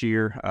those this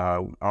year.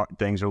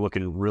 Things are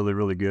looking really,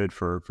 really good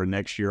for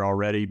next year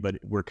already, but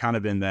we're kind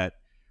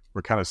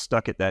of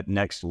stuck at that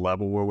next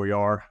level where we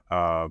are.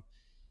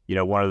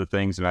 One of the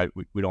things, and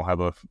we don't have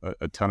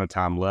a ton of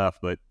time left,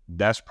 but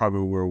that's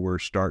probably where we're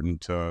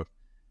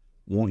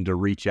wanting to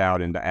reach out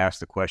and to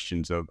ask the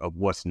questions of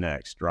what's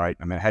next, right?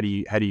 I mean, how do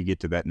you get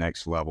to that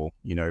next level?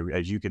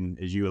 As you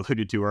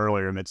alluded to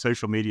earlier, I mean,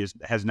 social media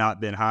has not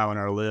been high on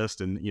our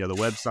list, and the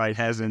website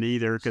hasn't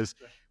either, because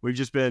we've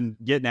just been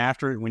getting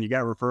after it. When you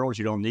got referrals,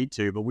 you don't need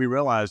to, but we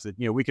realize that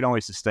we can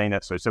only sustain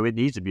that, so it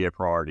needs to be a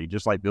priority,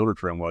 just like Builder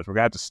Trend was. We're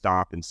gonna have to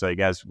stop and say,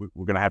 guys,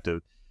 we're gonna have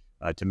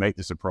to make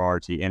this a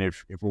priority, and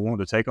if we're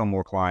wanting to take on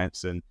more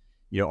clients and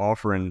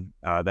offering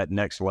that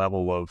next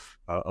level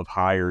of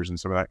hires and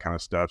some of that kind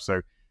of stuff.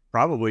 So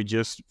probably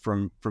just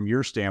from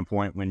your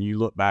standpoint, when you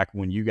look back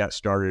when you got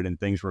started and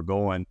things were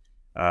going,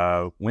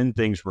 when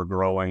things were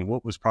growing,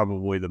 what was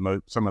probably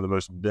some of the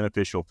most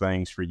beneficial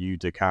things for you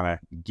to kind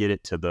of get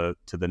it to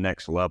the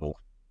next level?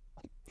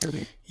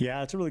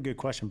 Yeah, it's a really good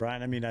question,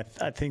 Brian. I mean,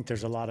 I think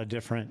there's a lot of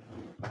different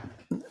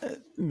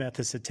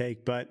methods to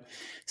take, but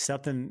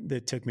something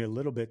that took me a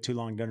little bit too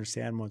long to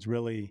understand was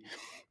really,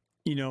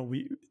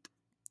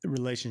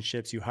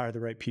 relationships. You hire the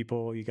right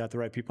people, you got the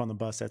right people on the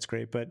bus, that's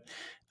great. But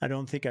I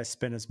don't think I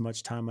spent as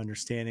much time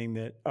understanding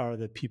that are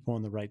the people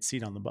in the right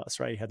seat on the bus,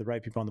 right? You had the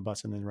right people on the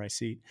bus and then the right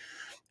seat.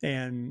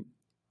 And,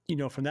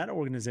 from that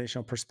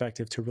organizational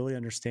perspective, to really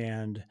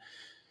understand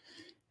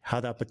how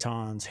that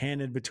baton's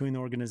handed between the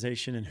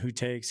organization and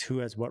who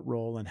has what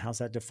role and how's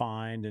that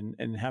defined,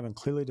 and having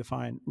clearly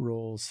defined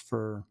roles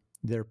for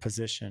their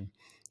position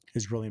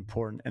is really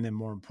important. And then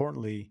more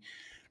importantly,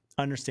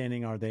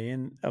 understanding, are they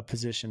in a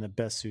position that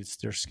best suits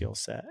their skill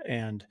set?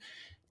 And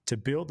to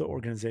build the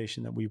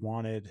organization that we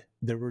wanted,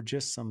 there were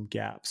just some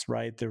gaps,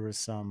 right? There was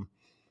some,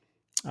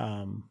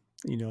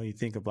 you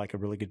think of like a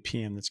really good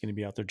PM that's going to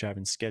be out there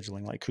driving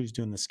scheduling, like who's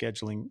doing the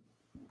scheduling?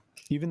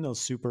 Even though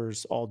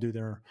supers all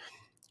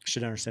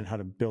should understand how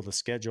to build a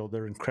schedule,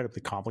 they're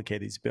incredibly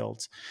complicated, these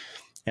builds,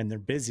 and they're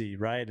busy,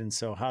 right? And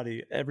so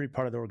every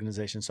part of the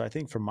organization. So I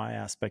think from my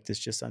aspect, it's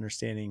just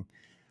understanding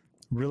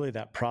really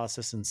that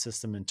process and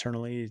system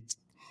internally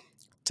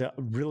to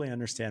really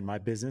understand my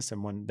business.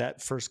 And when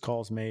that first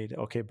call is made,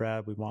 okay,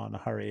 Brad, we want to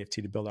hire AFT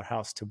to build our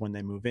house, to when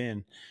they move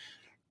in,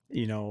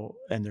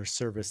 and they're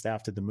serviced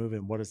after the move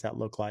in, what does that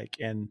look like?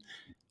 And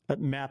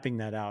mapping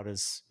that out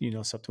is,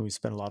 something we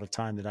spent a lot of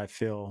time that I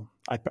feel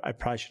I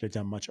probably should have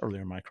done much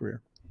earlier in my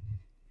career.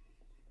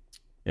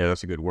 Yeah,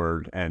 that's a good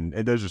word. And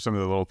those are some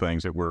of the little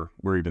things that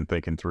we're even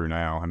thinking through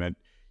now. I mean,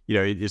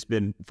 it's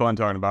been fun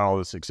talking about all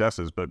the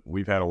successes, but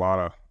we've had a lot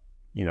of,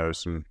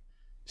 some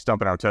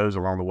stumping our toes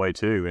along the way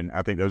too. And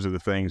I think those are the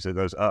things, that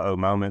those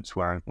moments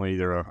when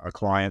either a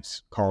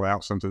client's called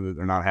out something that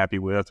they're not happy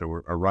with,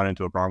 or run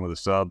into a problem with a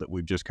sub that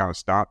we've just kind of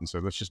stopped and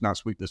said, let's just not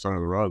sweep this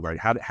under the rug. Like,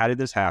 how did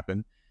this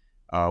happen?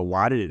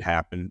 Why did it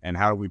happen? And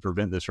how do we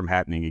prevent this from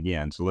happening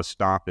again? So let's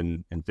stop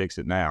and fix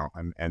it now.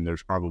 And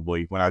there's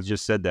probably, when I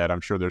just said that, I'm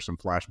sure there's some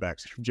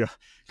flashbacks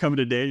coming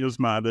to Daniel's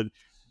mind, that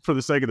for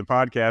the sake of the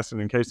podcast,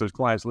 and in case those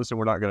clients listen,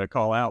 we're not going to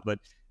call out, but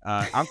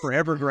I'm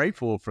forever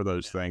grateful for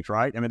those things,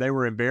 right? I mean, they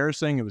were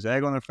embarrassing. It was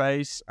egg on their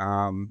face.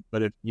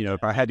 But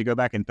if I had to go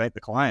back and thank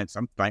the clients,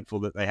 I'm thankful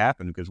that they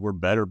happened, because we're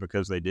better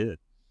because they did.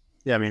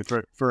 Yeah. I mean,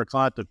 for a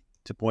client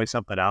to point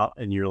something out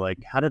and you're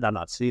like, how did I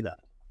not see that?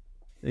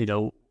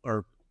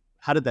 Or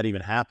how did that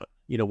even happen?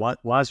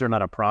 Why is there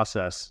not a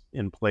process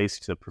in place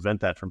to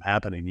prevent that from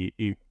happening?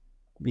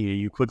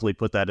 You quickly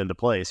put that into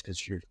place,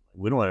 because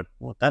we don't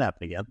want that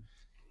happen again.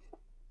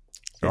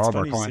 So all of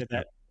our clients.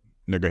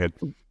 No, go ahead.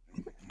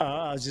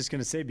 I was just going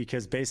to say,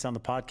 because based on the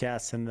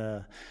podcast and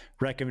the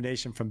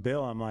recommendation from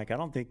Bill, I'm like, I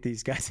don't think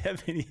these guys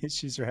have any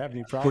issues or have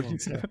any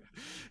problems.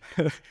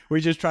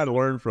 We just try to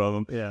learn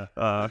from them.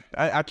 Yeah.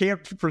 I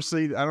can't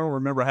proceed. I don't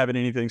remember having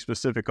anything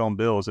specific on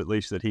Bill's, at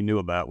least that he knew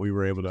about. We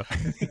were able to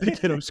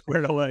get him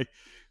squared away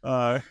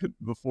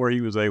before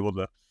he was able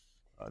to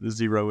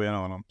zero in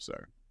on them. So,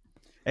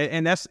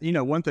 and that's,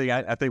 one thing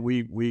I think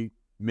we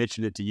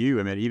mentioned it to you.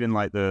 I mean, even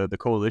like the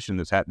coalition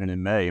that's happening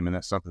in May. I mean,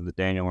 that's something that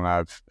Daniel and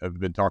I have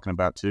been talking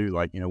about too.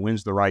 Like,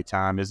 when's the right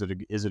time? Is it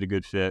a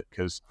good fit?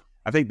 Because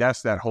I think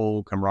that's that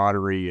whole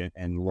camaraderie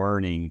and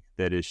learning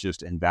that is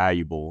just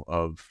invaluable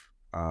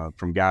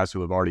from guys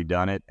who have already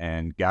done it,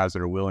 and guys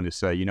that are willing to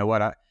say, you know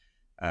what,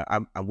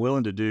 I'm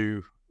willing to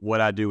do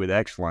what I do with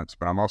excellence,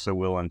 but I'm also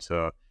willing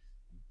to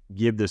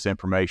give this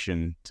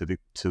information to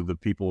the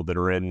people that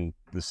are in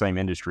the same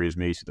industry as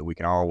me, so that we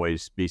can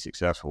always be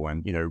successful,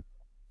 and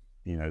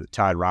the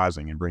tide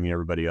rising and bringing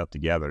everybody up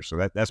together.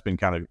 So that's been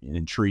kind of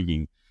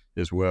intriguing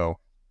as well.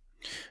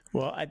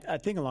 Well, I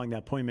think along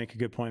that point, you make a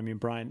good point. I mean,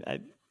 Brian,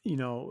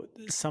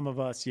 some of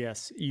us,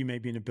 yes, you may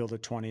be in a Builder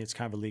 20. It's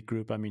kind of elite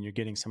group. I mean, you're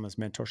getting some of this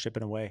mentorship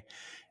in a way.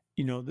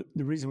 The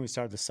reason we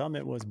started the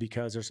summit was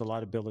because there's a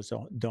lot of builders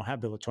don't have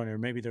Builder 20, or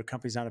maybe their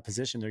company's not in a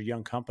position. They're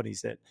young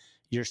companies that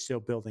you're still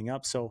building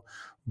up. So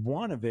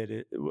one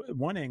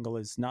angle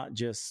is not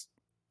just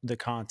the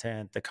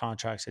content, the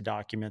contracts, the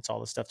documents, all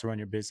the stuff to run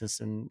your business,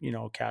 and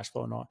cash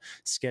flow and all,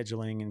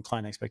 scheduling and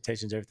client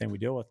expectations, everything we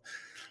deal with.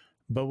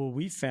 But what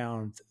we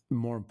found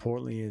more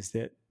importantly is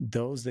that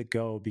those that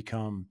go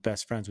become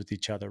best friends with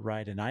each other,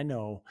 right? And I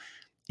know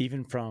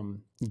even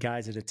from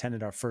guys that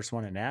attended our first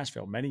one in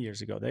Nashville many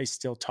years ago, they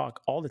still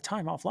talk all the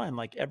time offline,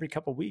 like every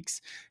couple of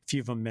weeks. A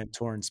few of them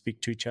mentor and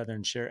speak to each other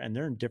and share, and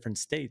they're in different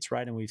states,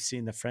 right? And we've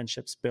seen the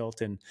friendships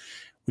built. And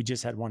we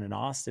just had one in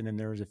Austin, and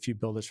there was a few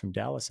builders from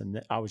Dallas,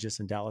 and I was just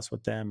in Dallas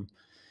with them,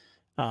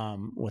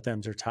 with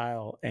Emser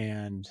Tile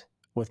and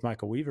with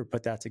Michael Weaver,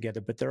 put that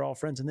together. But they're all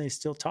friends, and they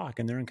still talk,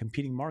 and they're in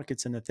competing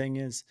markets. And the thing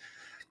is,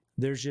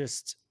 there's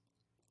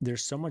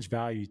so much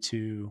value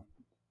to.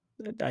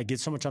 I get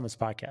so much on this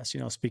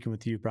podcast, speaking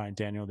with you, Brian,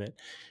 Daniel, that,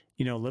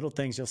 little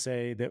things you'll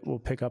say that we'll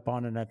pick up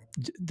on, and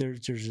there's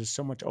just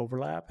so much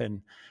overlap,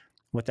 and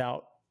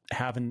without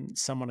having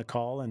someone to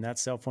call and that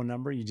cell phone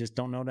number, you just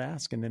don't know to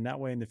ask. And then that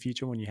way in the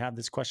future, when you have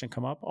this question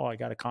come up, I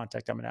got a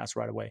contact, I'm going to ask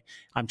right away.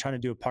 I'm trying to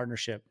do a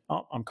partnership.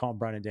 I'm calling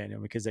Brian and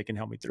Daniel because they can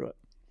help me through it.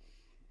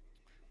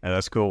 Yeah,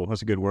 that's cool.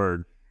 That's a good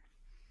word.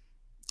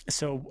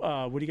 So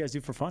what do you guys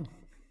do for fun?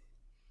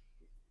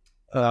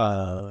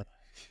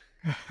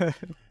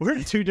 We're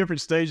in two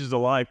different stages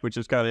of life, which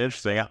is kind of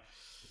interesting.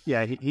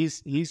 Yeah,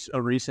 he's a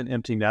recent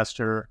empty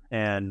nester,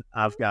 and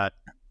I've got,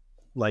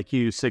 like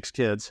you, 6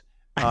 kids,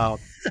 from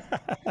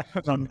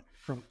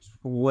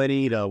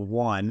 20 to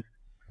 1.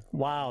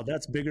 Wow,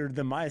 that's bigger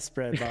than my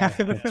spread.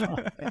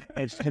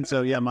 and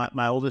so yeah,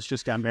 my oldest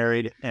just got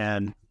married,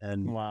 and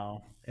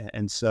wow,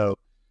 and so,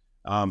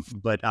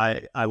 but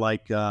I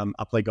like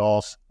I play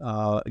golf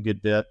a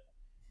good bit,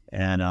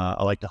 and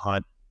I like to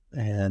hunt,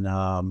 and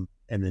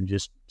then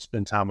just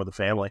spend time with the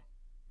family.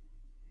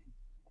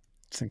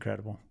 It's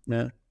incredible.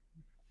 Yeah.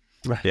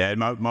 Yeah. And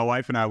my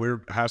wife and I, we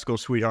were high school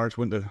sweethearts,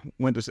 went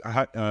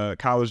to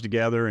college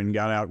together and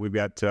got out. We've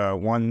got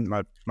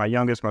my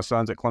youngest, my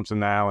son's at Clemson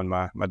now, and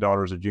my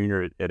daughter's a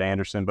junior at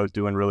Anderson, both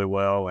doing really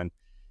well and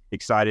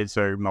excited.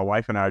 So my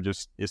wife and I are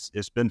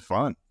it's been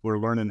fun. We're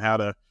learning how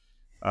to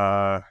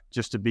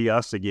just to be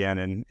us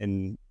again,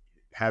 and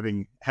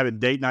having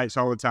date nights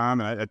all the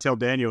time. And I tell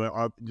Daniel,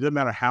 it doesn't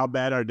matter how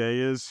bad our day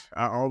is,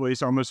 I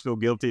always almost feel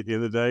guilty at the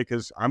end of the day,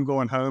 because I'm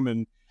going home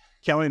and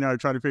Kelly and I are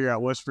trying to figure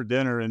out what's for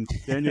dinner, and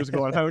Daniel's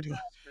going home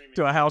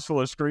to a house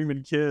full of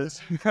screaming kids.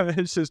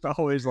 It's just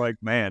always like,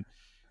 man,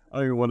 I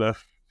don't even want to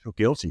feel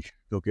guilty.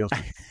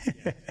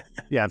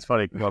 Yeah, it's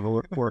funny.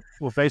 Well,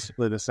 we're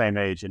basically the same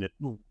age, and at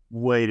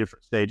way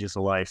different stages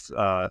of life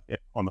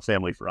on the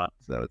family front.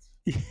 So it's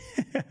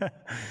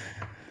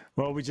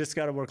Well, we just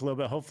got to work a little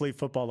bit. Hopefully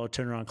football will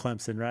turn around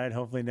Clemson, right?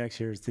 Hopefully next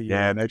year is the year.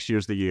 Yeah, next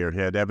year's the year.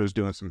 Yeah, Devin's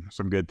doing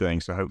some good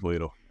things, so hopefully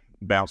it'll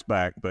bounce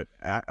back. But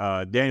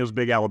Daniel's a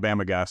big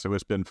Alabama guy, so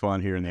it's been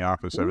fun here in the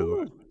office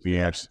over the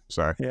years.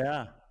 Sorry.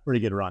 Yeah. Pretty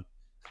good run.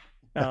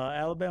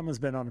 Alabama's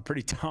been on a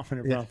pretty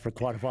dominant run for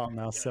quite a while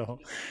now. So,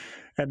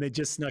 and they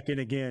just snuck in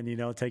again,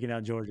 taking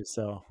out Georgia.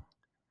 So,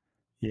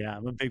 yeah,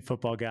 I'm a big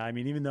football guy. I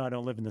mean, even though I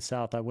don't live in the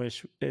South, I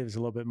wish it was a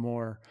little bit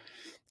more.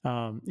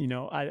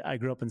 I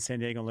grew up in San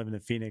Diego, living in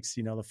Phoenix.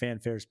 The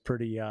fanfare is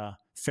pretty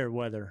fair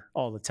weather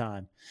all the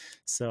time.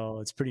 So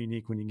it's pretty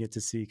unique when you get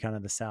to see kind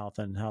of the South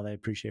and how they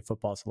appreciate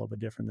football. It's a little bit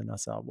different than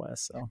us out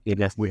West. So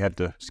we had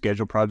to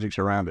schedule projects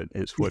around it.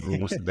 It's what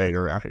rules the day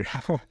around here.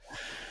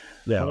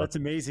 Yeah, well, that's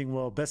amazing.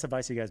 Well, best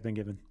advice you guys been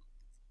given?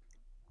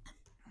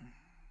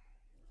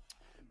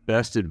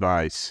 Best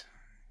advice.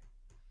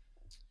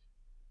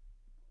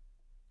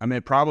 I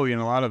mean, probably,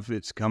 and a lot of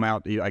it's come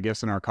out, I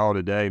guess, in our call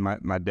today.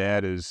 My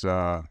dad has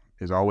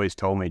always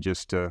told me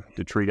just to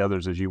treat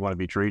others as you want to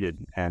be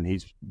treated, and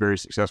he's a very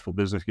successful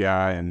business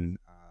guy, and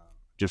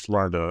just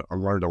learned a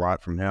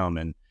lot from him,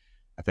 and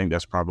I think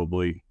that's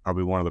probably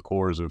one of the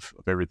cores of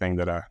everything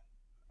that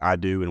I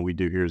do and we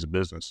do here as a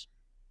business.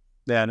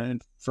 Yeah,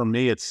 and for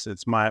me, it's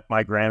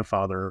my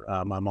grandfather,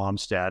 my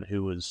mom's dad,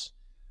 who was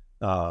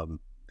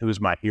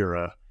my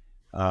hero.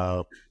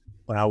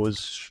 When I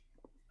was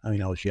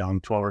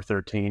young, 12 or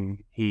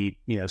 13, he,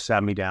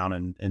 sat me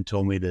down and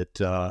told me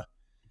that,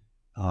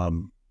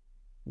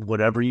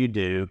 whatever you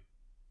do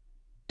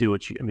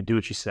what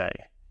you say.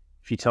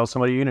 If you tell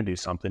somebody you're going to do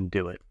something,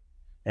 do it.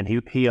 And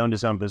he owned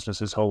his own business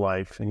his whole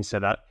life. And he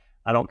said, I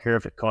don't care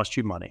if it costs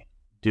you money,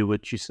 do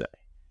what you say.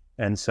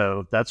 And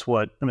so that's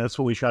what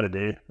we try to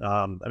do.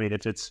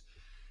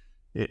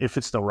 If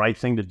it's the right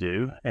thing to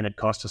do and it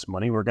costs us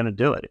money, we're going to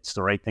do it. It's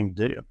the right thing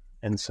to do.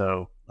 And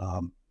so,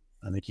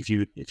 I think if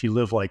you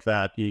live like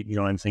that, you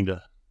don't have anything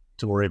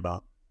to worry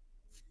about.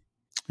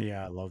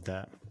 Yeah, I love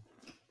that.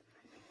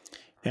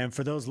 And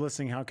for those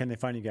listening, how can they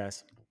find you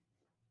guys?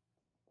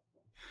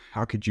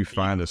 How could you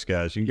find us,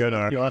 guys? You can go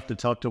to You'll have to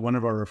talk to one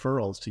of our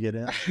referrals to get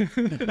in.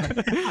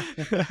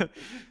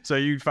 So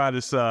you can find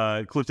us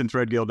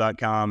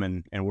cliftonthreadgill.com,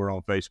 and we're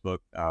on Facebook,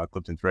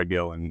 Clifton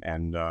Threadgill,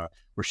 and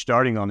we're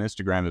starting on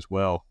Instagram as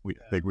well. I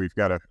think we've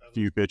got a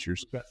few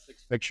pictures. We've got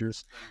 6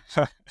 pictures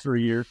for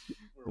a year.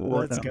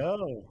 Let's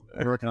go.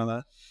 Working on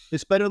that.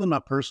 It's better than my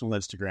personal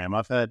Instagram.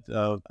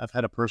 I've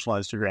had a personal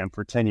Instagram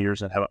for 10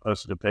 years and haven't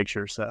posted a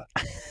picture. So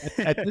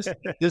at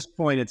this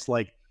point, it's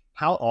like,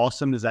 how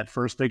awesome does that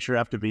first picture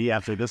have to be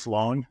after this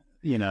long?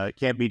 It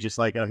can't be just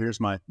like, oh, here's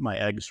my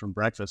eggs from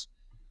breakfast.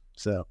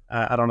 So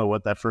I don't know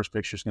what that first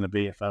picture is going to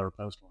be if I ever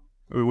post one.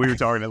 We were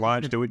talking at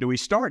lunch. Do we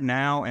start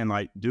now and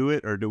like do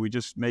it, or do we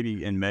just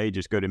maybe in May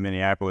just go to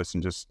Minneapolis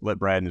and just let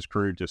Brad and his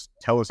crew just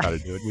tell us how to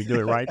do it? We do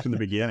it right from the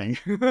beginning.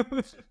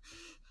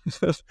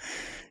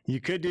 You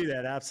could do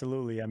that,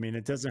 absolutely. I mean,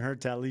 it doesn't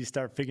hurt to at least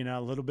start figuring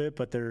out a little bit,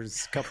 but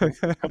there's a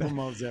couple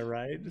modes there,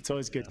 right? It's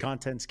always good.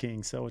 Content's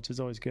king, so which is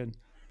always good.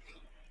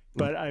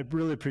 But I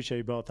really appreciate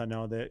you both. I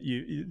know that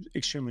you're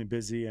extremely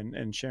busy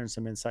and sharing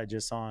some insight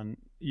just on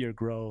your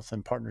growth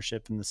and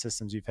partnership and the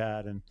systems you've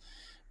had. And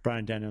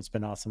Brian, Daniel, it's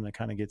been awesome to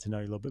kind of get to know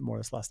you a little bit more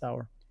this last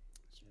hour.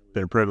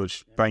 Been a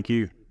privilege. Thank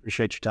you.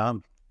 Appreciate your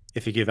time.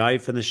 If you get value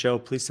from the show,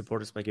 please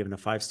support us by giving a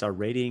 5-star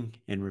rating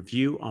and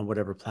review on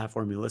whatever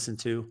platform you listen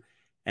to.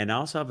 And I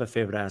also have a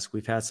favor to ask.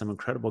 We've had some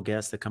incredible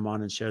guests that come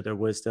on and share their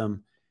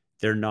wisdom,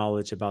 their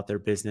knowledge about their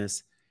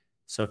business.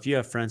 So if you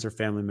have friends or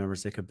family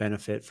members that could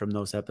benefit from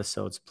those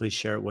episodes, please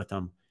share it with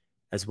them,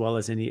 as well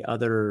as any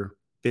other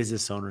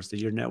business owners that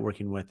you're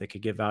networking with that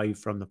could get value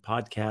from the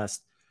podcast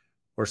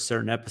or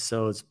certain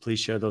episodes. Please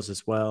share those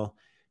as well.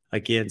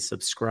 Again,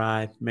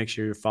 subscribe, make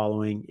sure you're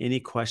following. Any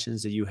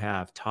questions that you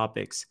have,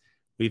 topics.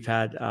 We've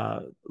had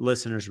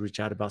listeners reach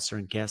out about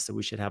certain guests that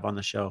we should have on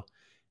the show.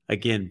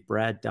 Again,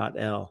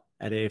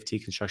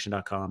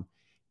 brad.l@aftconstruction.com.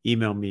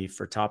 Email me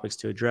for topics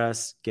to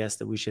address, guests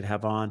that we should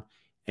have on,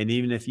 and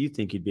even if you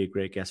think you'd be a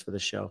great guest for the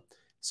show.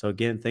 So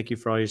again, thank you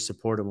for all your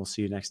support, and we'll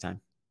see you next time.